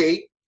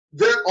eradicate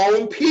their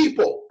own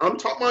people. I'm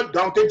talking about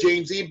Dr.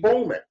 James E.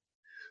 Bowman,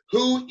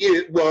 who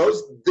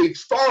was the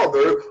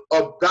father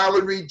of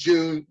Valerie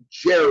June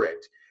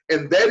Jarrett.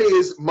 And that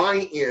is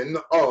my end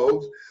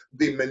of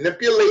the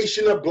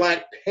manipulation of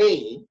Black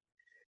pain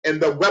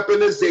and the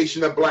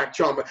weaponization of Black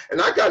trauma.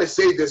 And I got to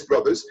say this,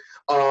 brothers,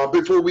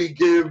 before we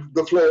give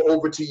the floor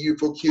over to you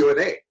for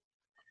Q&A.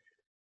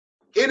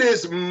 It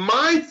is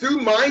through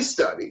my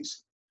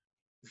studies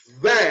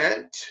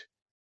that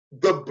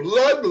the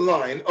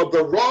bloodline of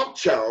the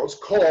Rothschilds,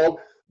 called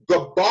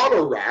the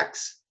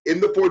Boderacks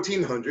in the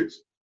 1400s,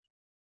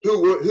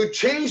 who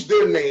changed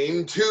their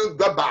name to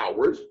the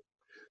Bowers,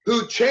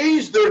 who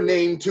changed their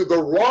name to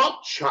the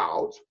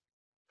Rothschilds,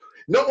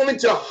 not only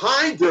to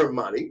hide their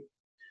money,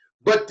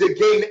 but to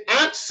gain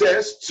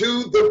access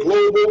to the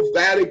global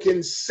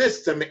Vatican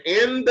system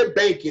and the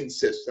banking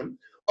system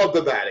of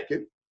the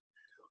Vatican,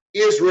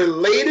 is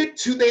related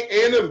to the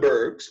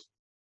Annenbergs,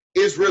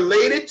 is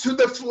related to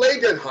the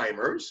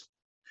Flegenheimers,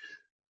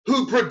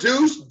 who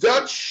produced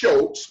Dutch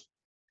Schultz,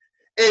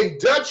 and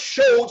Dutch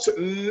Schultz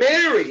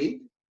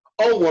married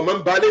a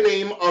woman by the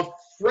name of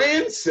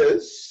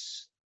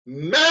Frances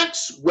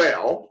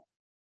Maxwell,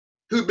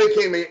 who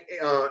became a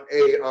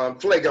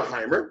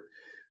Flegenheimer.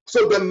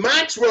 So the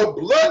Maxwell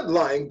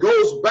bloodline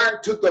goes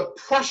back to the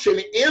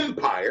Prussian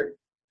Empire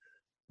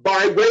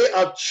by way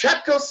of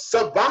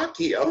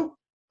Czechoslovakia,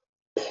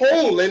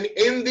 Poland,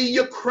 and the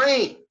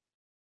Ukraine.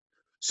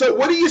 So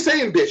what are you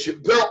saying,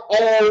 Bishop? They're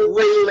all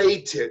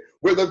related,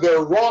 whether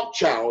they're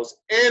Rothschilds,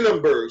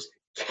 Annenbergs,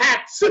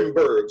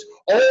 Katzenbergs,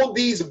 all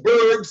these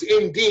Bergs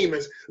and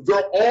demons,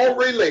 they're all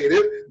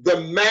related. The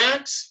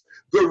Max,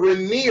 the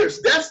Rainiers,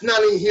 that's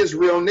not in his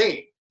real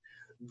name.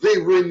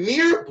 The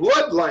Rainier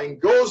bloodline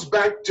goes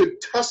back to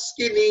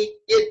Tuscany,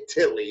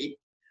 Italy,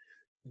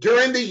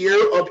 during the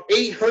year of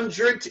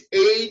 800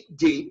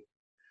 AD,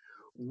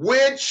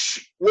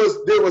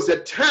 there was a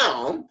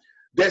town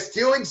that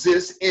still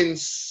exists in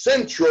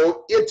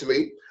central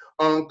Italy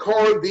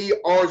called the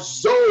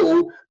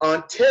Arezzo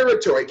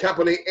territory,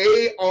 capital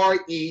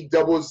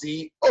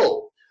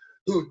Arezzo,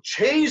 who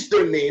changed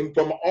their name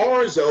from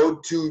Arezzo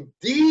to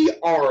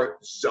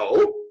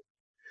D'Arezzo,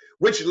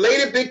 which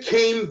later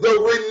became the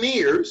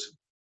Rainiers,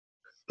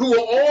 who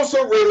were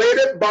also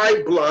related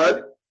by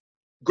blood,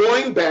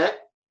 going back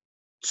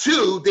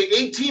to the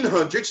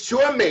 1800s to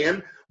a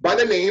man by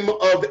the name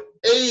of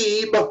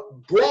Abe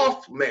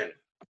Brofman,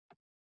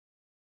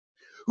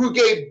 who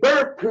gave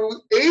birth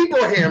to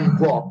Abraham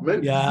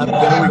Brofman. Yeah,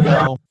 there we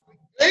go.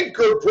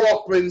 Edgar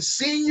Brofman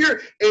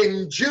Sr.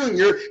 and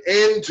Jr.,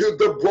 and to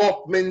the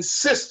Brofman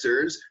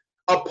sisters,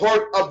 a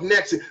part of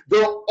Nexus.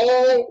 They're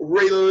all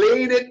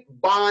related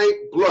by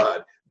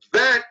blood.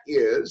 That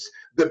is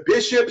the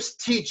bishop's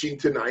teaching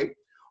tonight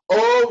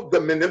of the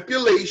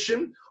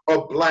manipulation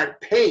of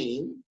Black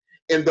pain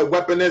and the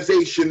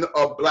weaponization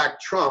of Black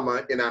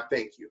trauma, and I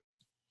thank you.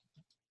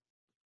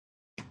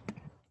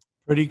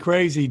 Pretty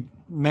crazy,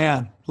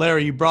 man.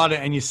 Larry, you brought it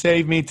and you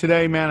saved me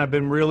today, man. I've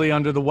been really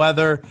under the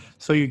weather.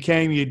 So you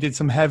came, you did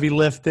some heavy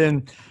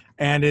lifting,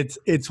 and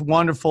it's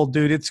wonderful,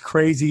 dude. It's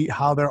crazy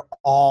how they're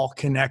all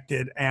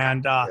connected.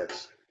 And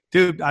Yes.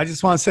 dude, I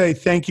just want to say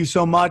thank you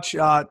so much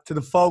to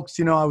the folks.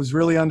 You know, I was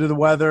really under the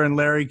weather, and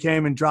Larry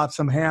came and dropped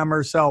some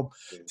hammer. So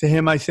to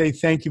him, I say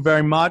thank you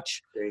very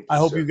much. Thank you, I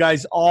hope sir. you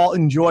guys all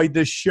enjoyed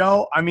this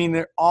show. I mean,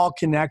 they're all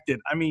connected.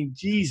 I mean,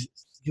 Jesus.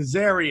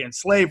 Khazarian,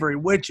 slavery,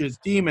 witches,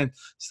 demons,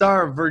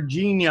 Star of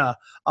Virginia,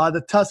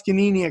 the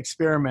Tuscanini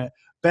experiment,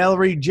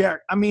 Valerie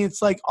Jarrett. I mean,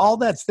 it's like all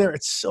that's there.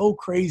 It's so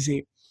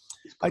crazy.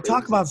 I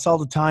talk about this all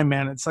the time,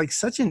 man. It's like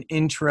such an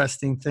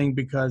interesting thing,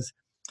 because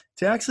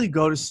to actually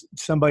go to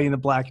somebody in the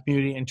Black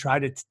community and try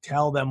to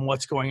tell them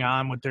what's going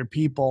on with their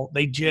people,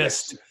 they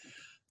just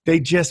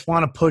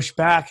want to push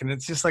back. And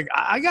it's just like,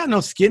 I got no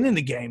skin in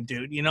the game,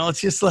 dude. You know,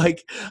 it's just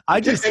like, I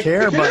just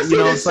care, but you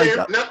know, it's like,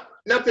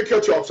 not to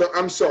cut you off. So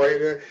I'm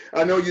sorry.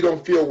 I know you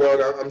don't feel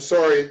well. I'm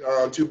sorry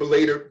to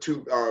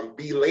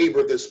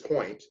belabor this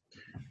point.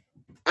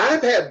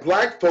 I've had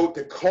Black folk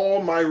to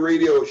call my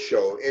radio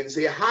show and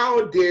say,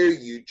 how dare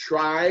you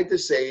try to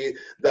say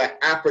that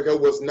Africa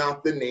was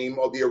not the name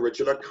of the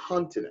original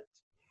continent?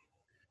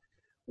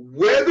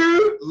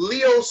 Whether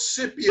Leo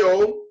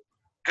Scipio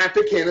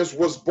Africanus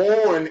was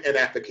born in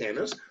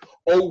Africanus,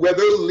 or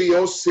whether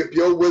Leo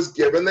Scipio was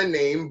given the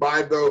name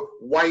by the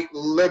white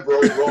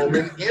liberal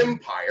Roman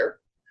Empire,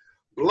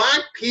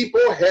 Black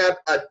people have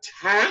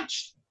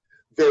attached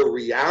their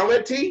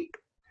reality,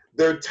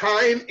 their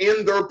time,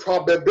 and their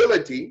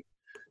probability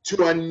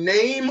to a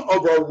name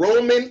of a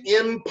Roman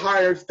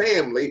Empire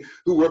family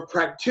who were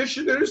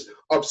practitioners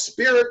of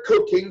spirit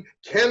cooking,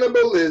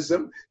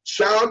 cannibalism,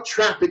 child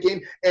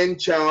trafficking, and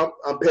child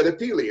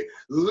pedophilia.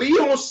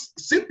 Leo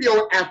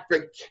Scipio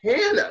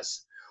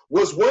Africanus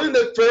was one of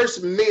the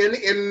first men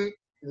in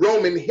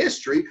Roman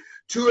history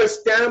to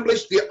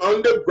establish the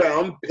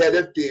underground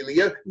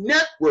pedophilia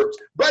networks.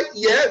 But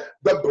yet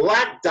the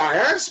Black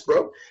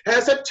diaspora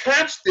has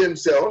attached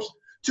themselves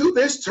to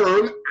this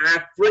term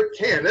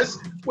Africanus,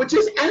 which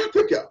is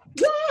Africa.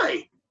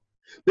 Why?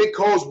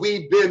 Because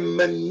we've been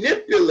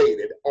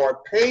manipulated.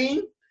 Our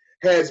pain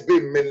has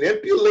been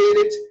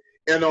manipulated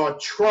and our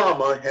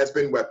trauma has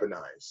been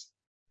weaponized.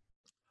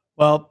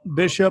 Well,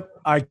 Bishop,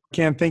 I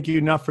can't thank you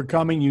enough for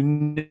coming. You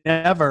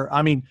never,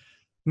 I mean,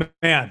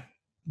 man,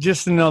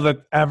 just to know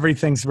that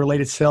everything's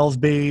related.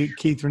 Salisbury,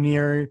 Keith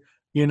Raniere,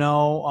 you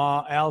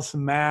know,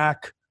 Allison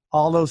Mack,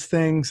 all those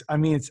things. I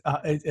mean, it's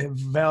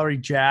Valerie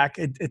Jack.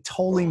 It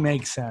totally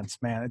makes sense,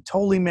 man. It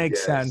totally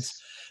makes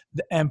sense.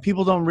 And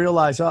people don't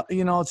realize,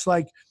 you know, it's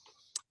like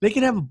they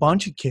can have a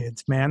bunch of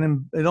kids, man,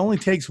 and it only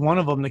takes one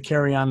of them to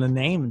carry on the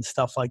name and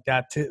stuff like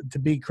that to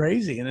be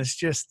crazy. And it's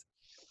just,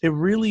 it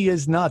really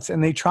is nuts.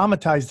 And they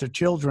traumatize their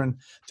children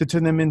to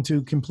turn them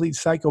into complete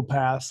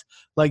psychopaths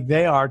like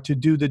they are to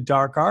do the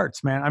dark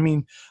arts, man. I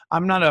mean,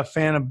 I'm not a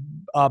fan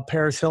of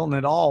Paris Hilton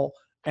at all.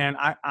 And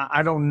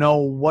I don't know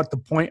what the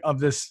point of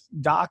this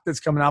doc that's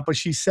coming out, but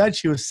she said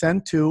she was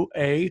sent to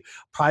a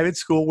private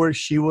school where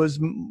she was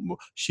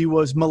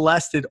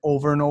molested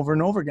over and over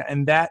and over again.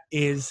 And that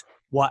is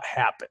what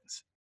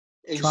happens.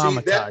 And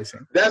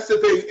traumatizing. See, that's the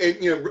thing.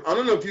 And, you know, I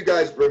don't know if you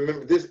guys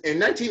remember this. In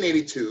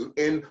 1982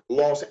 in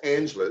Los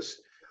Angeles,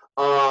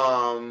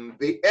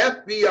 the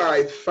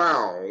FBI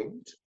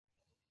found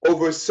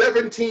over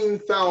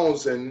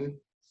 17,000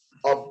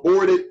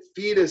 aborted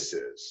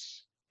fetuses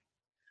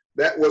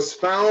that was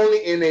found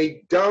in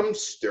a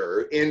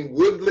dumpster in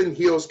Woodland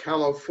Hills,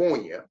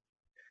 California,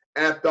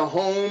 at the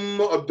home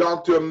of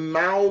Dr.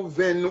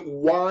 Malvin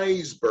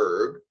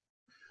Weisberg,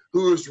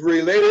 who is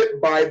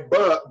related by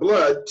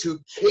blood to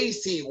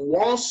Casey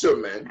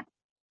Wasserman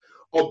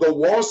of the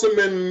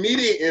Wasserman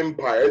Media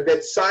Empire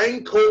that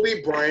signed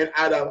Kobe Bryant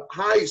out of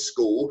high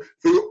school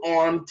through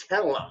Arm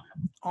Talent.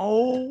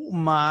 Oh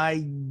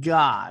my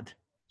God.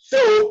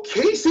 So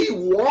Casey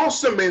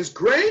Wasserman's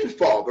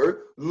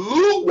grandfather,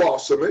 Lou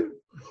Wasserman,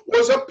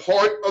 was a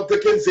part of the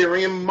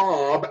Kazarian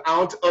mob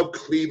out of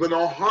Cleveland,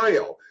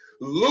 Ohio.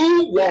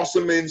 Lou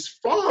Wasserman's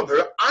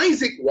father,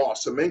 Isaac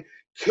Wasserman,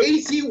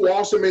 Casey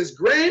Wasserman's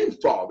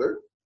grandfather,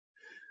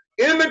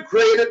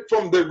 immigrated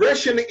from the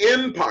Russian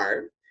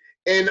Empire,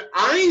 and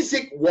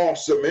Isaac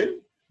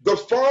Wasserman, the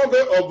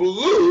father of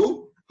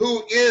Lou,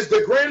 who is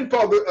the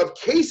grandfather of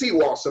Casey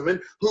Wasserman,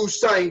 who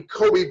signed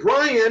Kobe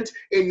Bryant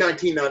in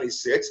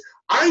 1996.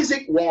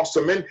 Isaac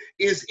Wasserman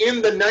is in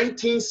the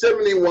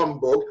 1971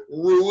 book,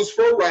 Rules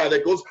for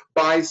Radicals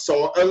by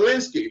Saul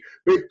Alinsky,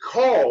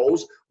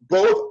 because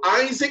both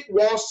Isaac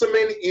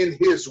Wasserman and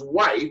his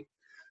wife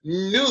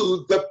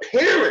knew the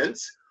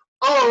parents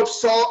of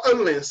Saul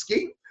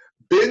Alinsky,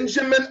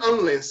 Benjamin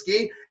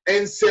Alinsky,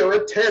 and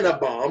Sarah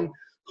Tannenbaum,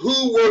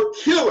 who were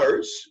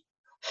killers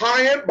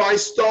hired by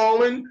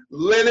Stalin,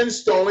 Lenin,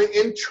 Stalin,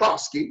 and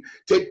Trotsky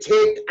to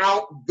take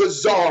out the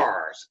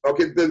czars,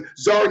 okay, the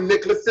Tsar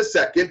Nicholas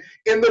II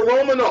and the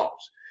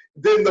Romanovs.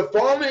 Then the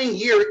following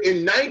year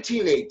in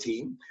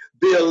 1918,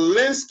 the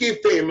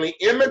Alinsky family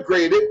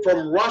immigrated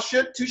from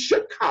Russia to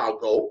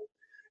Chicago,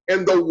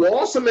 and the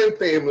Wasserman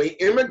family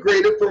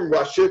immigrated from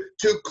Russia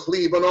to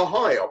Cleveland,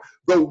 Ohio.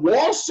 The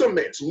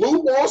Wassermans,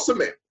 Lou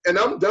Wasserman, and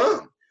I'm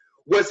done,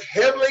 was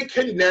heavily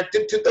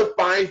connected to the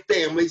 5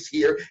 families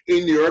here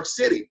in New York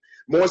City,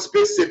 more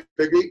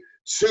specifically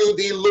to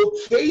the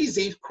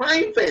Lucchese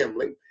crime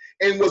family,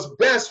 and was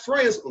best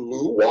friends.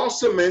 Lou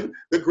Wasserman,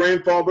 the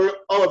grandfather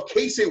of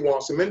Casey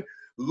Wasserman,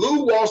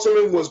 Lou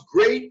Wasserman was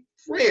great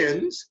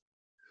friends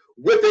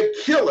with a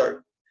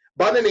killer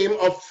by the name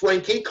of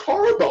Frankie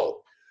Carbo,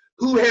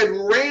 who had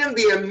ran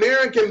the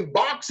American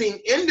boxing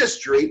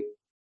industry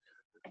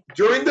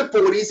during the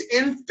 40s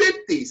and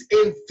 50s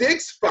in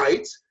fixed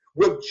fights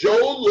with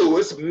Joe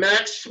Louis,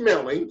 Max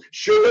Schmeling,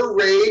 Sugar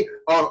Ray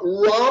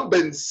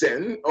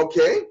Robinson,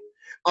 okay,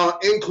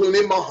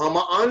 including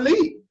Muhammad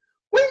Ali.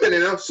 Wait a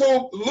minute now.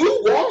 So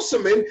Lou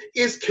Wasserman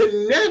is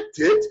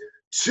connected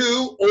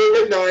to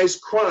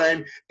organized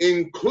crime,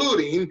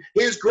 including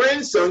his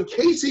grandson,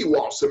 Casey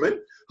Wasserman,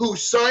 who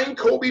signed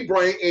Kobe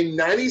Bryant in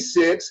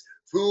 '96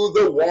 through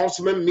the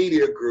Wasserman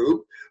Media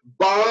Group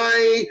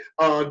by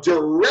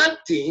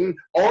directing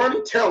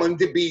Arm Talent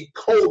to be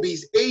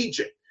Kobe's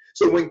agent.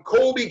 So when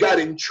Kobe got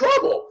in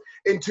trouble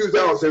in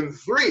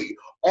 2003,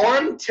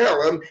 Arm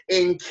Talent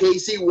and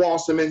Casey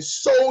Wasserman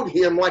sold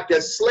him like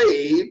a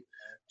slave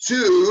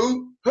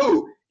to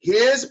who?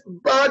 his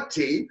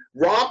buddy,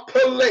 Rob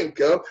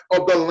Pelinka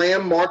of the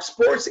Landmark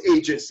Sports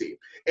Agency.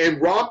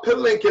 And Rob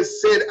Pelinka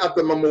said at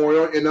the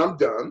memorial, and I'm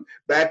done,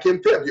 back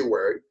in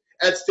February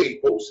at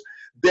Staples,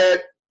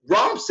 that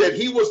Rob said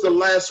he was the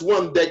last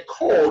one that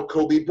called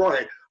Kobe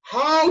Bryant.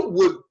 How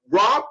would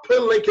Rob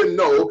Pelinka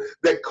know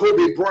that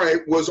Kobe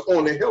Bryant was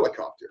on a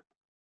helicopter?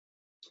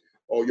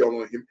 Oh, y'all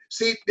want him?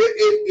 See,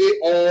 it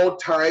all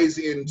ties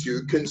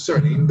into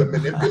concerning the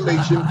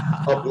manipulation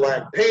of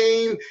black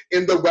pain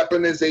and the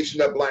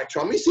weaponization of black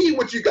trauma. See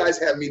what you guys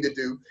have me to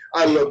do.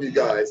 I love you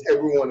guys,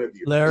 every one of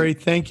you. Larry,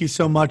 thank you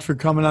so much for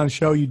coming on the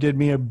show. You did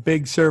me a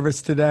big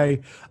service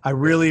today. I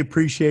really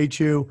appreciate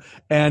you,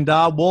 and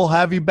we'll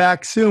have you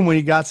back soon when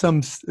you got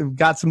some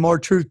more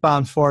truth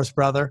bombs for us,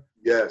 brother.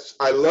 Yes,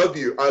 I love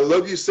you. I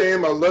love you,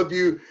 Sam. I love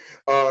you,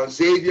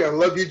 Xavier. I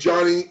love you,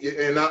 Johnny.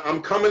 And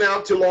I'm coming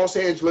out to Los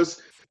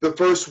Angeles the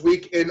first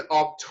week in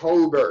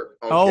October.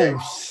 Okay? Oh,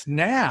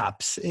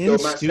 snaps. So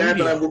Matt Snap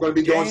and I, we're going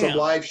to be doing some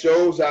live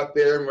shows out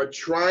there, and we're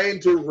trying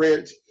to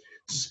rent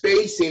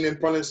spacing in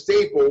front of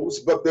Staples,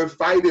 but they're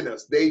fighting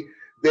us. They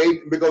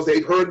because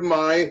they've heard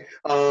my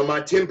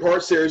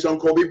 10-part series on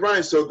Kobe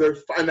Bryant, so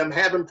and I'm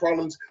having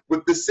problems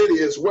with the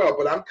city as well.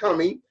 But I'm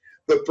coming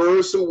the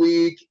first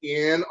week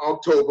in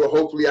October.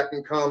 Hopefully I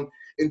can come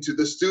into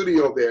the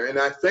studio there. And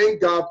I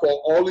thank God for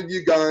all of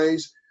you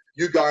guys.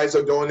 You guys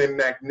are doing a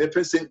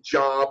magnificent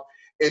job.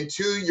 And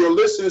to your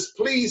listeners,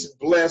 please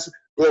bless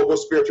Global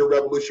Spiritual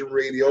Revolution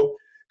Radio.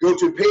 Go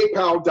to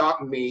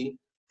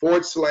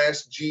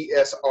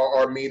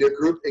paypal.me/GSRR Media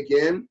Group.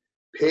 Again,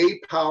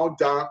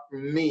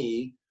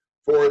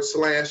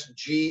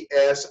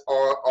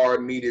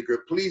 paypal.me/GSRR Media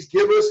Group. Please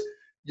give us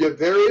your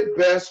very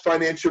best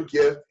financial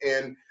gift,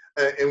 and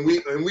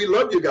we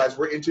love you guys.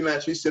 We're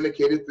internationally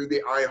syndicated through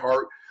the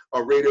iHeart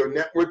Radio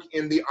Network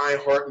in the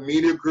iHeart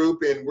Media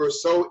Group, and we're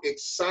so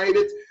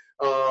excited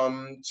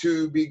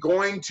to be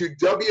going to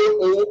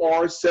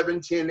WOR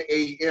 710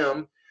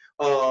 AM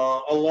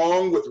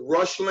along with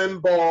Rush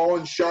Limbaugh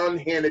and Sean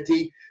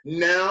Hannity.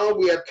 Now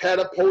we have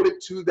catapulted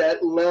to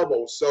that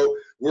level, so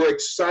we're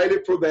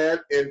excited for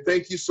that, and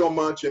thank you so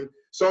much. And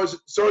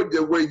sorry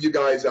to wear you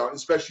guys out,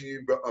 especially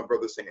you,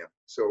 Brother Sam.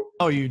 So.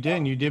 Oh, you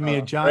didn't. You did me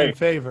a giant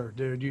favor,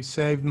 dude. You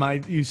saved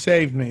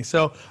me.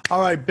 So,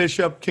 all right,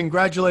 Bishop,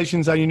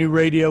 congratulations on your new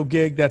radio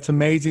gig. That's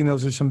amazing.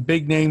 Those are some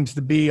big names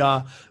to be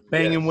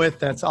banging with.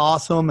 That's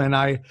awesome. And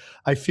I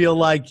feel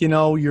like,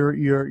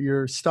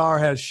 your star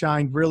has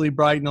shined really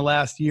bright in the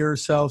last year or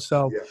so.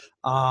 So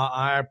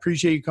I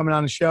appreciate you coming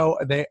on the show.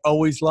 They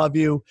always love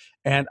you.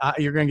 And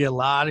you're going to get a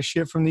lot of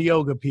shit from the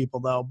yoga people,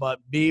 though. But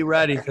be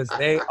ready, because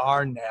they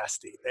are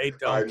nasty. They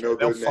don't.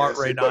 They'll fart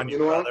right on you,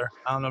 brother.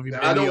 I don't know if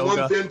you've been to yoga. I don't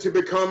want them to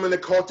become an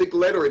occultic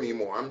letter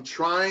anymore. I'm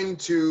trying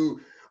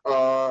to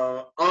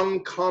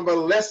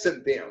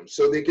unconvalescent them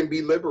so they can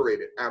be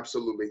liberated.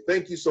 Absolutely.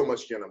 Thank you so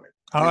much, gentlemen.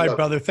 All right,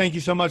 brother. Thank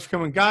you so much for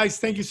coming. Guys,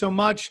 thank you so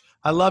much.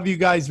 I love you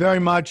guys very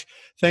much.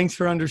 Thanks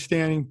for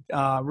understanding.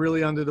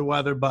 Really under the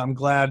weather, but I'm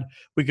glad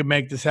we could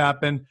make this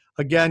happen.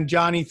 Again,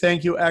 Johnny,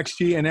 thank you,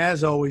 XG. And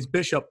as always,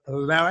 Bishop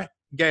Larry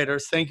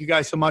Gators, thank you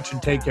guys so much,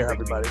 and take care,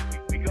 everybody.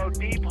 We go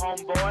deep,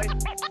 homeboy.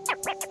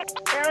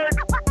 Aaron,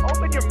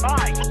 open your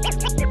mind.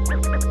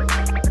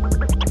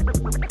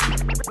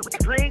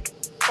 Drink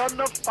from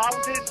the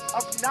fountain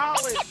of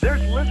knowledge.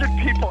 There's lizard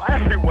people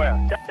everywhere.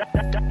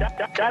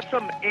 That's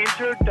some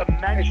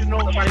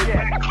interdimensional shit.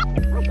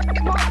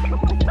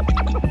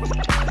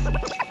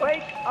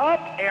 Wake up,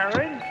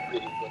 Aaron.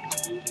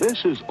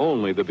 This is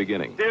only the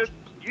beginning. Dude,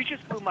 you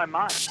just blew my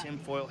mind.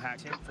 Tinfoil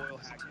hat.